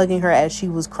her and hugging her as she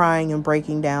was crying and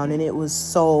breaking down. And it was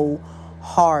so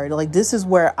hard. Like, this is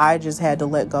where I just had to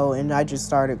let go and I just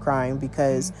started crying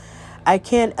because I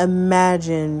can't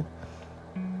imagine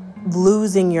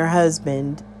losing your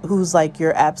husband who's like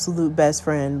your absolute best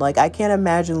friend. Like, I can't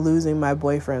imagine losing my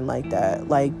boyfriend like that.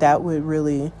 Like, that would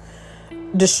really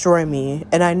destroy me.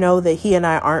 And I know that he and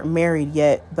I aren't married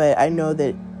yet, but I know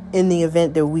that in the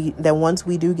event that once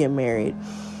we do get married,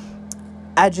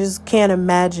 I just can't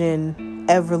imagine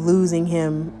ever losing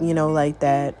him, like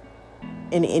that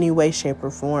in any way, shape, or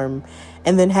form.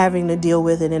 And then having to deal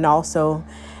with it and also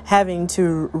having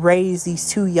to raise these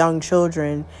 2 young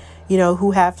children,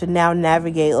 who have to now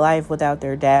navigate life without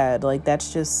their dad. Like,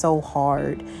 that's just so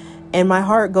hard. And my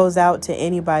heart goes out to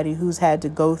anybody who's had to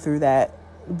go through that,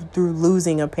 through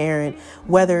losing a parent,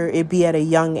 whether it be at a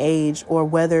young age or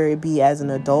whether it be as an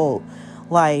adult.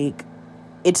 Like,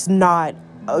 it's not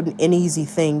an easy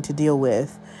thing to deal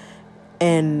with.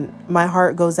 And my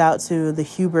heart goes out to the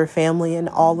Huber family and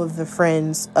all of the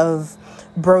friends of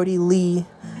Brody Lee,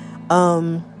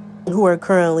 who are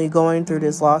currently going through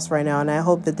this loss right now. And I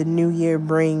hope that the new year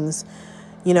brings,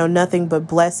 nothing but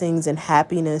blessings and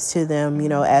happiness to them,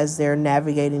 as they're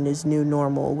navigating this new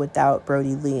normal without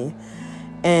Brody Lee.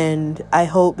 And I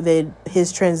hope that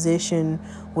his transition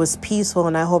was peaceful.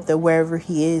 And I hope that wherever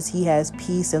he is, he has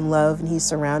peace and love and he's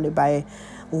surrounded by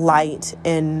light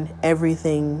and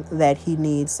everything that he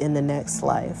needs in the next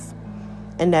life.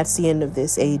 And that's the end of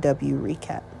this AEW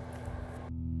recap.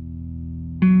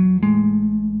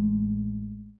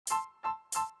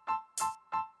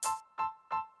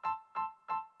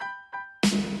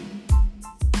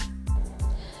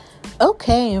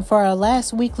 Okay, and for our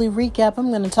last weekly recap, I'm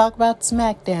going to talk about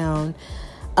SmackDown.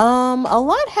 A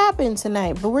lot happened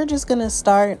tonight, but we're just going to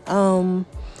start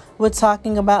with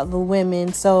talking about the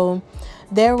women. So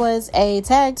there was a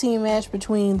tag team match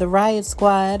between the Riot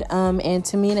Squad and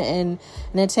Tamina and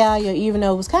Natalya, even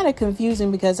though it was kind of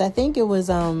confusing because I think it was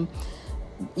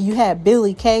you had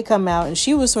Billie Kay come out and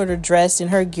she was sort of dressed in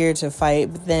her gear to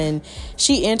fight, but then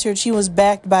she entered, she was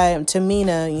backed by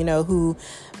Tamina, who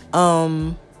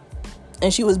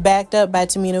and she was backed up by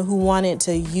Tamina, who wanted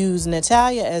to use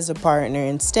Natalya as a partner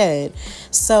instead.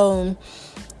 So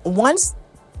once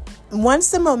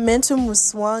the momentum was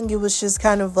swung, it was just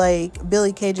kind of like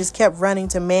Billie Kay just kept running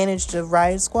to manage the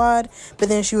Riot Squad, but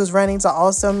then she was running to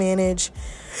also manage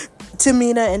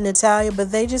Tamina and Natalya,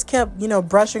 but they just kept,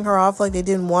 brushing her off like they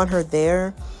didn't want her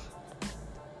there.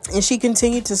 And she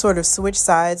continued to sort of switch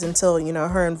sides until,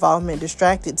 her involvement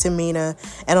distracted Tamina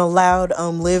and allowed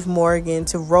Liv Morgan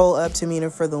to roll up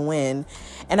Tamina for the win.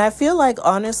 And I feel like,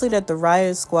 honestly, that the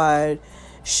Riot Squad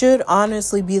should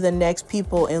honestly be the next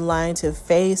people in line to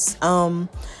face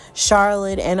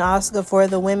Charlotte and Asuka for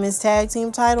the women's tag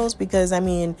team titles, because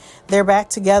they're back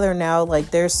together now.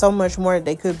 Like, there's so much more that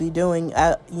they could be doing,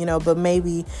 but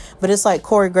it's like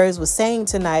Corey Graves was saying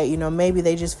tonight, maybe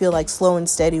they just feel like slow and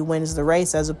steady wins the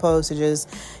race as opposed to just,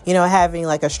 having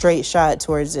like a straight shot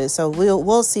towards it. So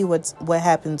we'll see what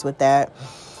happens with that.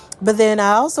 But then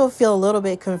I also feel a little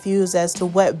bit confused as to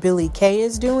what Billie Kay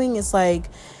is doing. It's like,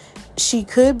 she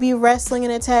could be wrestling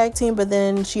in a tag team, but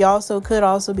then she could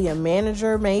also be a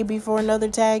manager maybe for another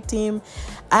tag team.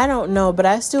 I don't know, but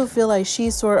I still feel like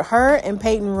her and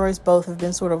Peyton Royce both have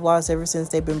been sort of lost ever since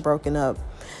they've been broken up.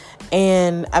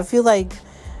 And I feel like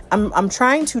I'm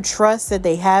trying to trust that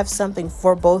they have something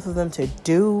for both of them to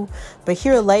do. But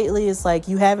here lately, it's like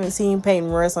you haven't seen Peyton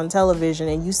Royce on television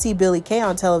and you see Billie Kay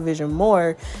on television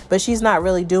more, but she's not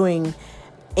really doing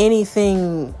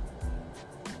anything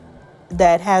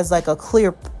that has like a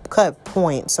clear cut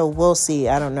point. So we'll see.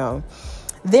 I don't know.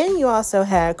 Then you also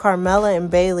had Carmella and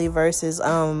Bayley versus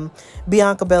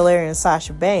Bianca Belair and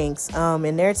Sasha Banks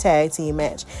in their tag team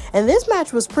match. And this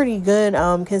match was pretty good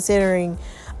considering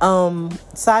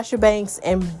Sasha Banks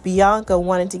and Bianca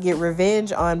wanted to get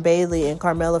revenge on Bayley and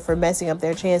Carmella for messing up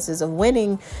their chances of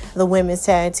winning the women's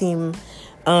tag team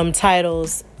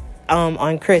titles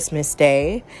on Christmas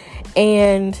Day.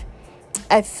 And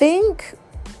I think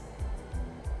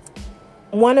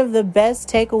one of the best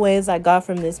takeaways I got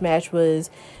from this match was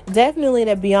definitely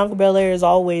that Bianca Belair is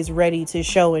always ready to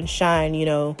show and shine,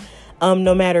 no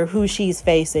matter who she's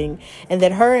facing. And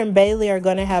that her and Bayley are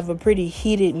going to have a pretty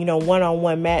heated,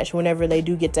 one-on-one match whenever they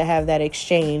do get to have that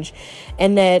exchange.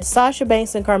 And that Sasha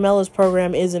Banks and Carmella's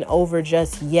program isn't over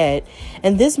just yet.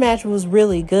 And this match was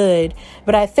really good.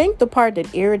 But I think the part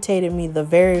that irritated me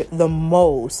the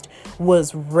most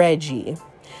was Reggie.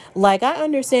 Like, I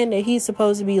understand that he's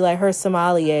supposed to be like her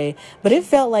sommelier, but it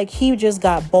felt like he just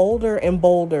got bolder and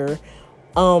bolder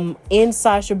in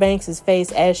Sasha Banks's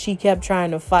face as she kept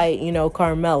trying to fight,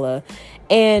 Carmella.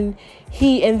 And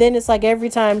then it's like every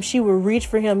time she would reach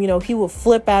for him, he would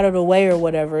flip out of the way or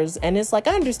whatever. And it's like,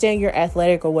 I understand you're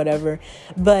athletic or whatever,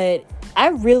 but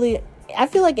I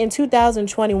feel like in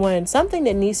 2021, something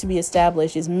that needs to be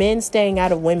established is men staying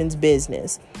out of women's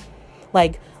business.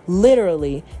 Like,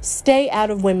 literally stay out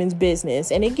of women's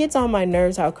business. And it gets on my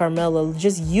nerves how Carmella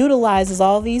just utilizes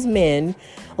all these men.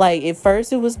 Like, at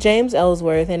first it was James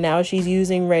Ellsworth and now she's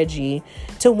using Reggie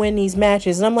to win these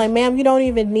matches. And I'm like, ma'am, you don't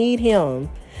even need him.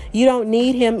 You don't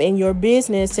need him in your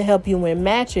business to help you win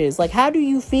matches. Like, how do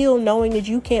you feel knowing that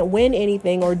you can't win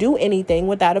anything or do anything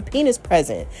without a penis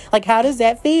present? Like, how does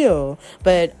that feel?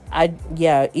 But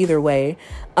either way.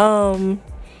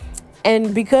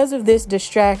 And because of this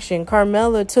distraction,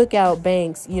 Carmella took out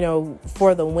Banks,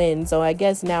 for the win. So I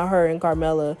guess now her and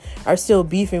Carmella are still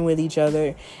beefing with each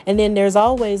other. And then there's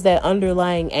always that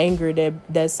underlying anger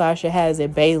that Sasha has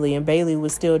at Bayley. And Bayley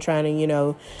was still trying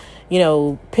to,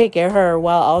 pick at her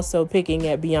while also picking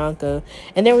at Bianca.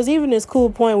 And there was even this cool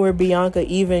point where Bianca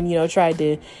even, tried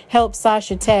to help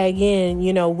Sasha tag in,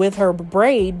 with her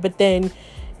braid. But then,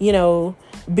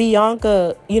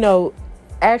 Bianca,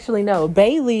 actually, no,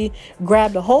 Bayley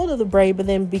grabbed a hold of the braid, but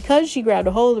then because she grabbed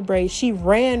a hold of the braid, she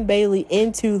ran Bayley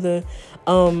into the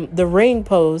ring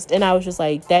post. And I was just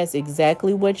like, that's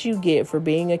exactly what you get for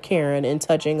being a Karen and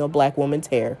touching a black woman's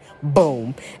hair.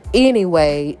 Boom.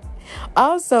 Anyway,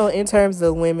 also in terms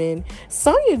of women,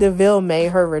 Sonya Deville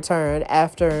made her return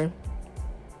after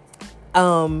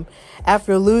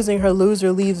losing her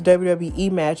Loser Leaves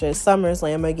WWE match at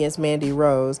SummerSlam against Mandy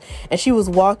Rose. And she was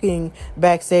walking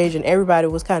backstage and everybody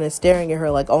was kind of staring at her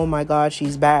like, oh my God,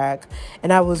 she's back.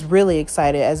 And I was really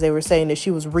excited as they were saying that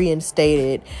she was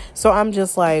reinstated. So I'm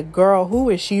just like, girl, who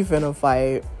is she finna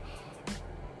fight?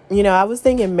 I was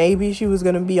thinking maybe she was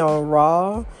going to be on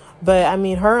Raw, But I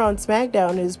mean, her on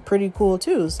SmackDown is pretty cool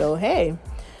too. So hey,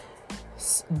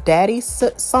 Daddy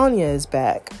Sonya is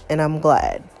back, and I'm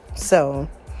glad. So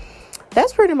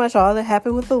that's pretty much all that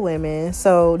happened with the women.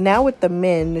 So now with the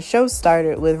men, the show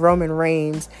started with Roman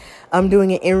Reigns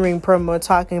doing an in-ring promo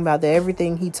talking about that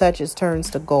everything he touches turns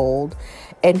to gold,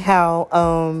 and how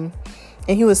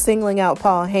and he was singling out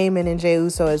Paul Heyman and Jey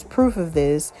Uso as proof of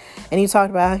this. And he talked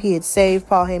about how he had saved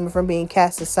Paul Heyman from being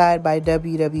cast aside by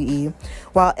WWE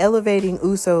while elevating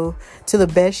Uso to the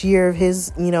best year of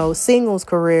his, singles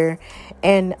career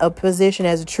and a position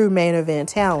as a true main event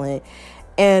talent.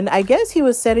 And I guess he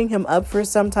was setting him up for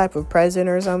some type of present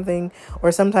or something,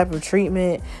 or some type of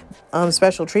treatment,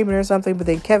 special treatment or something. But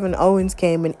then Kevin Owens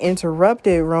came and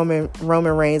interrupted Roman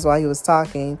Reigns while he was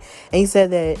talking. And he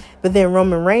said that, but then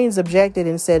Roman Reigns objected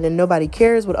and said that nobody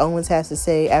cares what Owens has to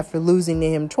say after losing to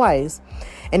him twice.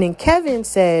 And then Kevin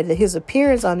said that his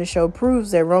appearance on the show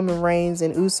proves that Roman Reigns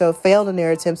and Uso failed in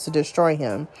their attempts to destroy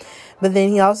him. But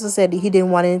then he also said that he didn't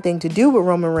want anything to do with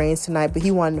Roman Reigns tonight, but he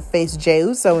wanted to face Jey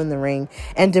Uso in the ring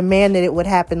and demand that it would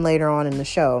happen later on in the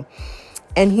show.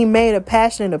 And he made a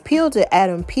passionate appeal to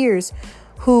Adam Pearce,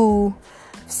 who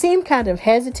seemed kind of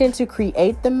hesitant to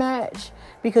create the match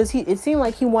because it seemed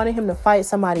like he wanted him to fight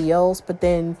somebody else. But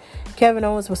then Kevin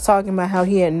Owens was talking about how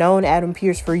he had known Adam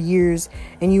Pearce for years,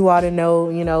 and you ought to know,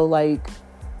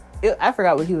 I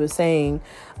forgot what he was saying.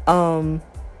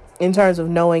 In terms of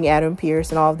knowing Adam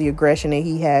Pearce and all of the aggression that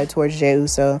he had towards Jey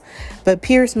Uso. But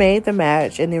Pearce made the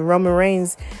match, and then Roman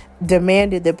Reigns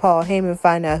demanded that Paul Heyman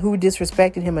find out who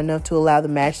disrespected him enough to allow the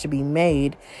match to be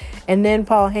made. And then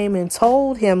Paul Heyman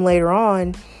told him later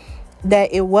on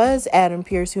that it was Adam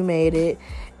Pearce who made it.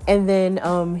 And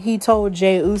then he told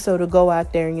Jey Uso to go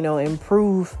out there, and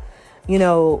prove,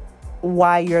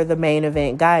 why you're the main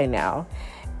event guy now.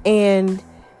 And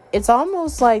it's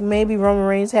almost like maybe Roman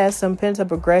Reigns has some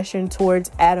pent-up aggression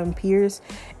towards Adam Pearce,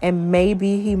 and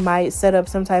maybe he might set up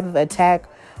some type of attack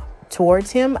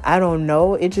towards him. I don't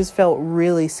know. It just felt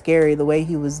really scary the way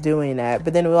he was doing that.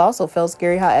 But then it also felt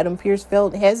scary how Adam Pearce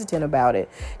felt hesitant about it.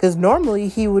 Because normally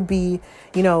he would be,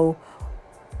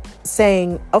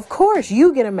 saying, of course,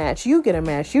 you get a match, you get a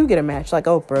match, you get a match, like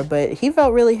Oprah. But he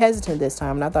felt really hesitant this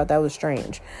time, and I thought that was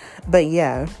strange. But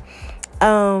yeah.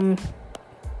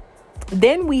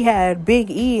 Then we had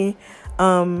Big E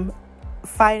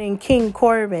fighting King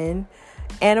Corbin.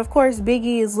 And of course, Big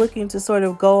E is looking to sort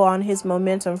of go on his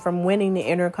momentum from winning the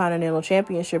Intercontinental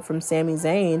Championship from Sami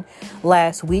Zayn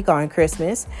last week on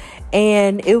Christmas.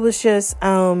 And it was just,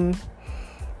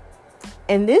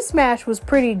 and this match was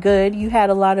pretty good. You had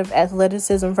a lot of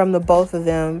athleticism from the both of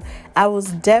them. I was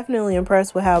definitely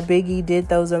impressed with how Big E did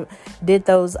that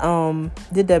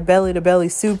belly to belly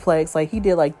suplex. Like he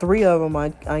did like 3 of them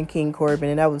on King Corbin,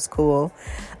 and that was cool.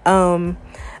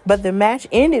 But the match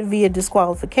ended via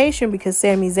disqualification because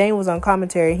Sami Zayn was on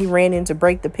commentary. He ran in to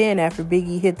break the pin after Big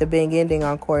E hit the big ending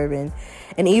on Corbin.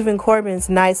 And even Corbin's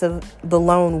Knights of the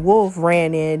Lone Wolf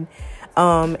ran in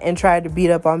and tried to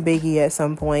beat up on Big E at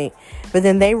some point. But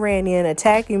then they ran in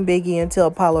attacking Big E until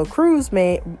Apollo Crews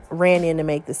ran in to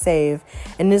make the save.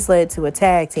 And this led to a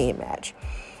tag team match.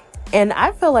 And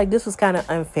I felt like this was kind of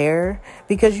unfair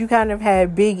because you kind of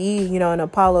had Big E, and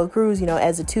Apollo Crews,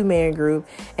 as a 2-man group.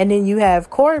 And then you have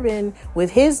Corbin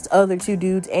with his other 2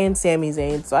 dudes and Sami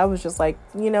Zayn. So I was just like,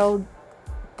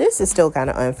 this is still kind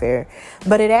of unfair.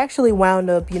 But it actually wound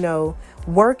up,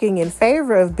 working in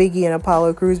favor of Big E and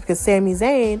Apollo Crews because Sami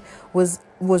Zayn was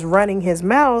running his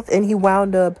mouth, and he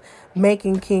wound up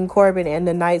making King Corbin and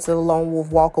the Knights of the Lone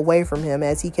Wolf walk away from him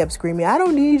as he kept screaming, I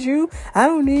don't need you, I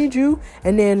don't need you.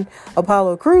 And then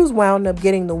Apollo Crews wound up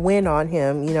getting the win on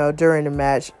him, during the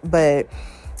match. But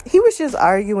he was just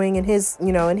arguing, and his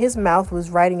mouth was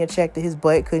writing a check that his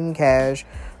butt couldn't cash,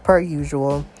 per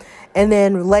usual. And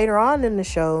then later on in the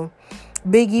show,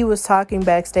 Big E was talking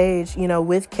backstage,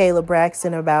 with Kayla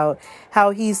Braxton about how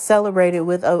he celebrated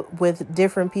with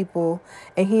different people,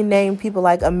 and he named people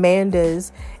like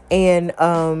Amanda's, and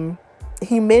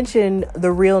he mentioned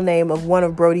the real name of one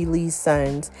of Brody Lee's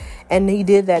sons, and he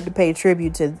did that to pay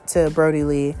tribute to Brody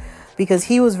Lee because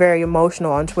he was very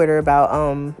emotional on Twitter about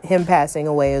him passing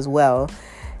away as well.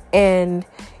 And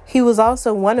he was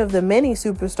also one of the many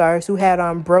superstars who had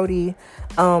on Brody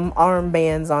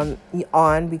armbands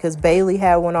on because Bayley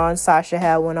had one on, Sasha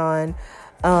had one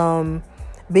on,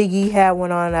 Big E had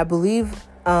one on, I believe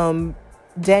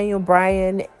Daniel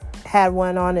Bryan had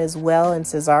one on as well, and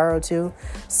Cesaro too.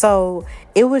 So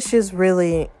it was just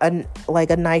really a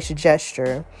nice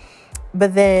gesture.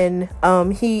 But then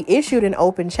he issued an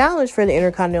open challenge for the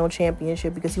Intercontinental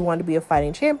Championship because he wanted to be a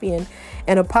fighting champion.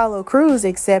 And Apollo Crews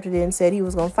accepted it and said he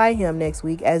was going to fight him next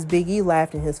week, as Big E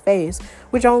laughed in his face,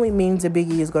 which only means that Big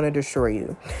E is going to destroy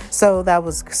you. So that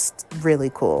was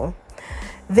really cool.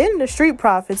 Then the Street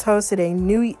Profits hosted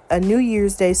a New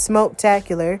Year's Day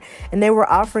Smoketacular, and they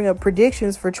were offering up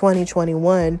predictions for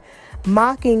 2021,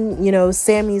 mocking,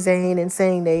 Sami Zayn and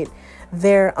saying that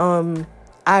their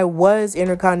I Was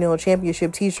Intercontinental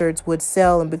Championship t-shirts would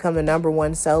sell and become the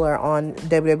 #1 seller on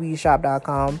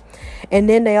WWEshop.com. And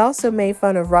then they also made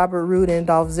fun of Robert Roode and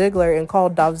Dolph Ziggler and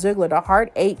called Dolph Ziggler the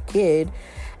Heartache Kid,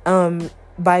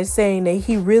 by saying that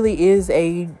he really is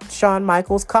a Shawn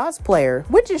Michaels cosplayer,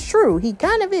 which is true. He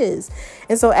kind of is.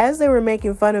 And so as they were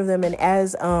making fun of them, and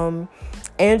as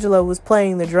Angelo was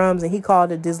playing the drums, and he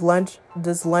called it this lunch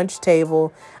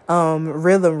table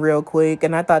rhythm real quick,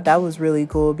 and I thought that was really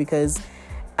cool because,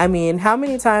 I mean, how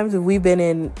many times have we been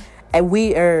in, and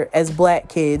we are, as black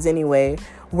kids anyway,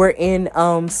 we're in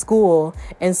school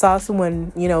and saw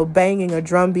someone, banging a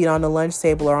drum beat on the lunch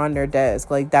table or on their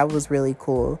desk. Like, that was really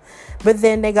cool. But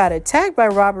then they got attacked by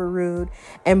Robert Roode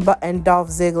and Dolph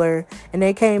Ziggler, and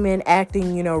they came in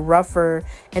acting, rougher,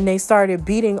 and they started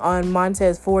beating on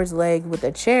Montez Ford's leg with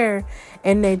a chair,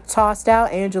 and they tossed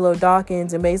out Angelo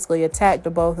Dawkins and basically attacked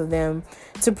the both of them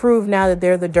to prove now that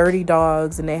they're the dirty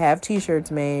dogs and they have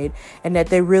t-shirts made and that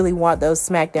they really want those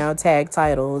SmackDown tag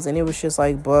titles. And it was just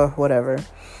like, whatever.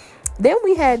 Then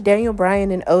we had Daniel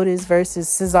Bryan and Otis versus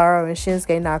Cesaro and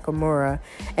Shinsuke Nakamura.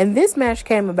 And this match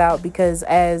came about because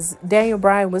as Daniel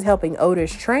Bryan was helping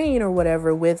Otis train or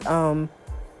whatever with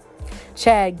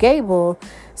Chad Gable,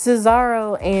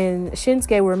 Cesaro and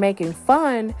Shinsuke were making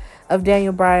fun of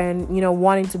Daniel Bryan,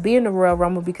 wanting to be in the Royal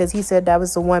Rumble because he said that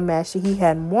was the one match that he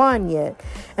hadn't won yet.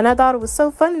 And I thought it was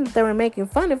so funny that they were making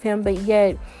fun of him, but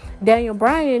yet Daniel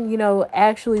Bryan,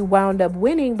 actually wound up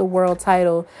winning the world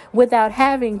title without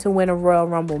having to win a Royal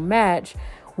Rumble match,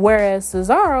 whereas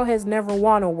Cesaro has never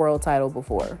won a world title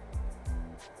before.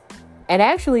 And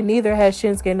actually, neither has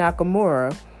Shinsuke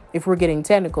Nakamura, if we're getting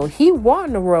technical. He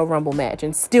won the Royal Rumble match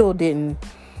and still didn't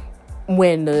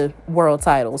win the world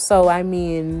title. So, I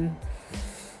mean,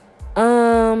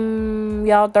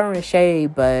 y'all throwing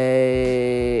shade,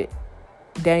 but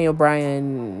Daniel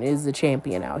Bryan is the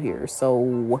champion out here.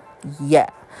 So, yeah.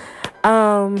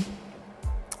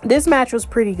 This match was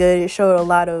pretty good. It showed a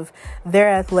lot of their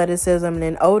athleticism, and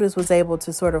then Otis was able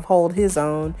to sort of hold his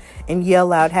own and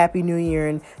yell out Happy New Year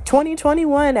in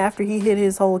 2021 after he hit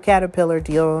his whole Caterpillar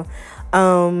deal.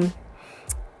 And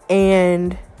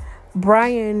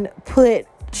Bryan put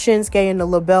Shinsuke in the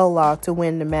LeBell Lock to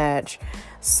win the match.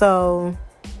 So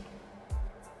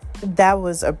that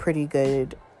was a pretty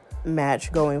good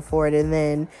match going forward. And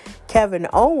then Kevin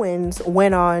Owens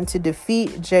went on to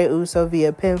defeat Jey Uso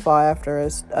via pinfall after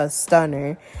a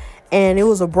stunner. And it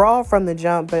was a brawl from the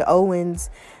jump, but Owens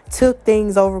took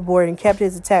things overboard and kept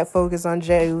his attack focused on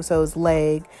Jey Uso's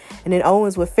leg. And then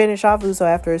Owens would finish off Uso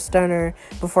after a stunner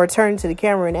before turning to the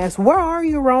camera and asked, "Where are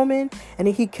you, Roman?" And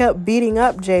he kept beating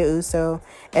up Jey Uso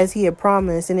as he had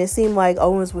promised. And it seemed like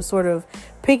Owens was sort of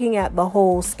picking at the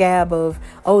whole scab of,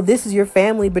 oh, this is your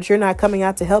family, but you're not coming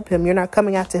out to help him. You're not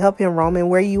coming out to help him, Roman.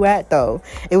 Where you at, though?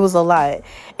 It was a lot.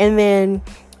 And then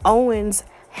Owens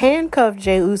handcuffed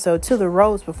Jey Uso to the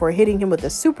ropes before hitting him with a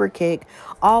super kick,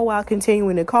 all while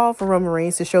continuing to call for Roman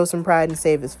Reigns to show some pride and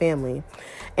save his family.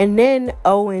 And then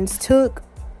Owens took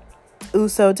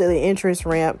Uso to the entrance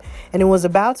ramp and it was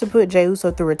about to put Jey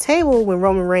Uso through a table when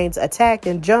Roman Reigns attacked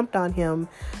and jumped on him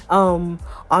on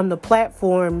the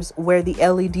platforms where the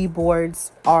LED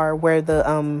boards are, where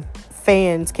the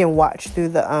fans can watch through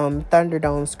the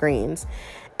Thunderdome screens.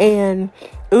 And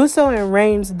Uso and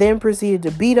Reigns then proceeded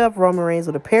to beat up Roman Reigns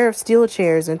with a pair of steel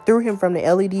chairs and threw him from the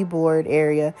LED board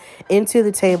area into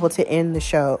the table to end the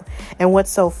show. And what's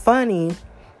so funny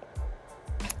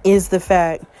is the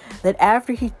fact that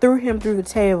after he threw him through the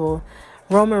table,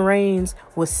 Roman Reigns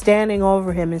was standing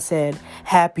over him and said,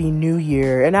 "Happy New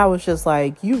Year." And I was just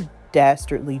like, you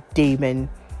dastardly demon.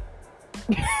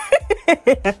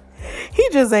 He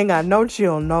just ain't got no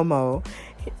chill no more.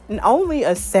 And only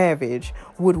a savage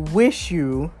would wish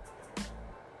you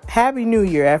Happy New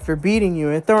Year after beating you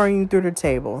and throwing you through the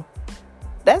table.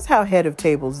 That's how head of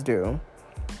tables do.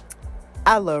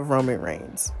 I love Roman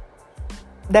Reigns.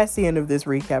 That's the end of this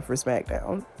recap for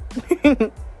SmackDown.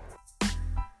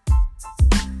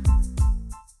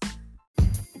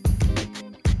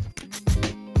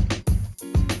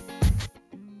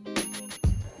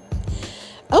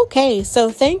 Okay, so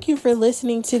thank you for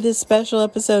listening to this special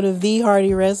episode of the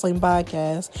Hardy Wrestling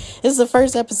Podcast. This is the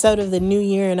first episode of the new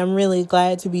year, and I'm really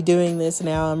glad to be doing this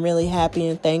now. I'm really happy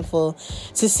and thankful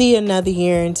to see another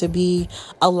year and to be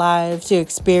alive to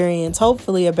experience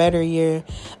hopefully a better year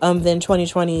than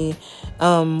 2020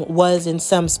 was in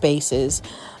some spaces.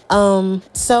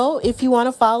 So if you want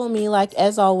to follow me, like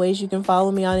as always, you can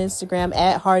follow me on Instagram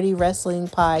at Hardy Wrestling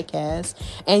Podcast,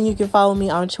 and you can follow me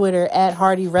on Twitter at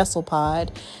Hardy WrestlePod.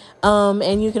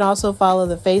 And you can also follow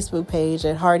the Facebook page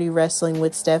at Hardy Wrestling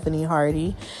with Stephanie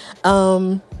Hardy.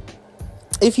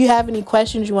 If you have any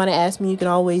questions you want to ask me, you can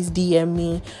always DM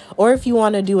me. Or if you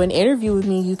want to do an interview with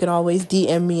me, you can always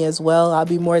DM me as well. I'll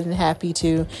be more than happy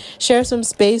to share some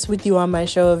space with you on my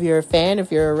show if you're a fan,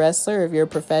 if you're a wrestler, if you're a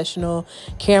professional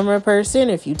camera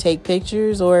person, if you take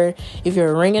pictures, or if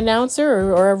you're a ring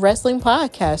announcer or a wrestling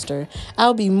podcaster.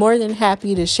 I'll be more than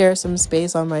happy to share some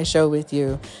space on my show with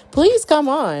you. Please come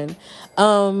on.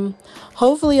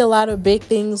 Hopefully a lot of big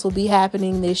things will be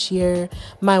happening this year.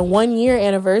 My 1-year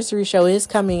anniversary show is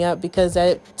coming up because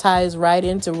that ties right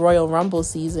into Royal Rumble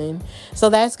season.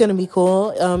 So that's going to be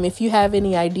cool. If you have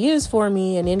any ideas for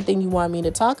me and anything you want me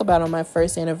to talk about on my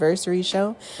first anniversary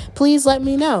show, please let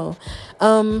me know.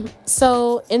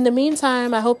 So in the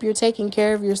meantime, I hope you're taking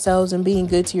care of yourselves and being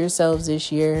good to yourselves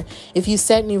this year. If you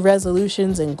set any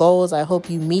resolutions and goals, I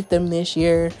hope you meet them this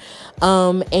year.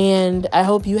 And I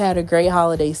hope you had a great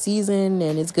holiday season,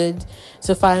 and it's good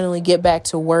to finally get back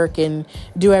to work and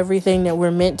do everything that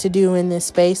we're meant to do in this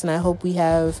space. And I hope we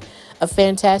have a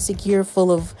fantastic year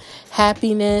full of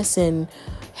happiness and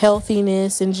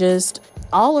healthiness and just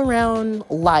all around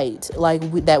light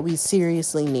that we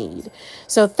seriously need.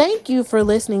 So thank you for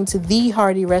listening to the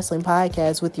Hardy Wrestling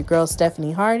Podcast with your girl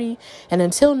Stephanie Hardy. And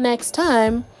until next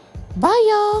time, bye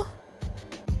y'all.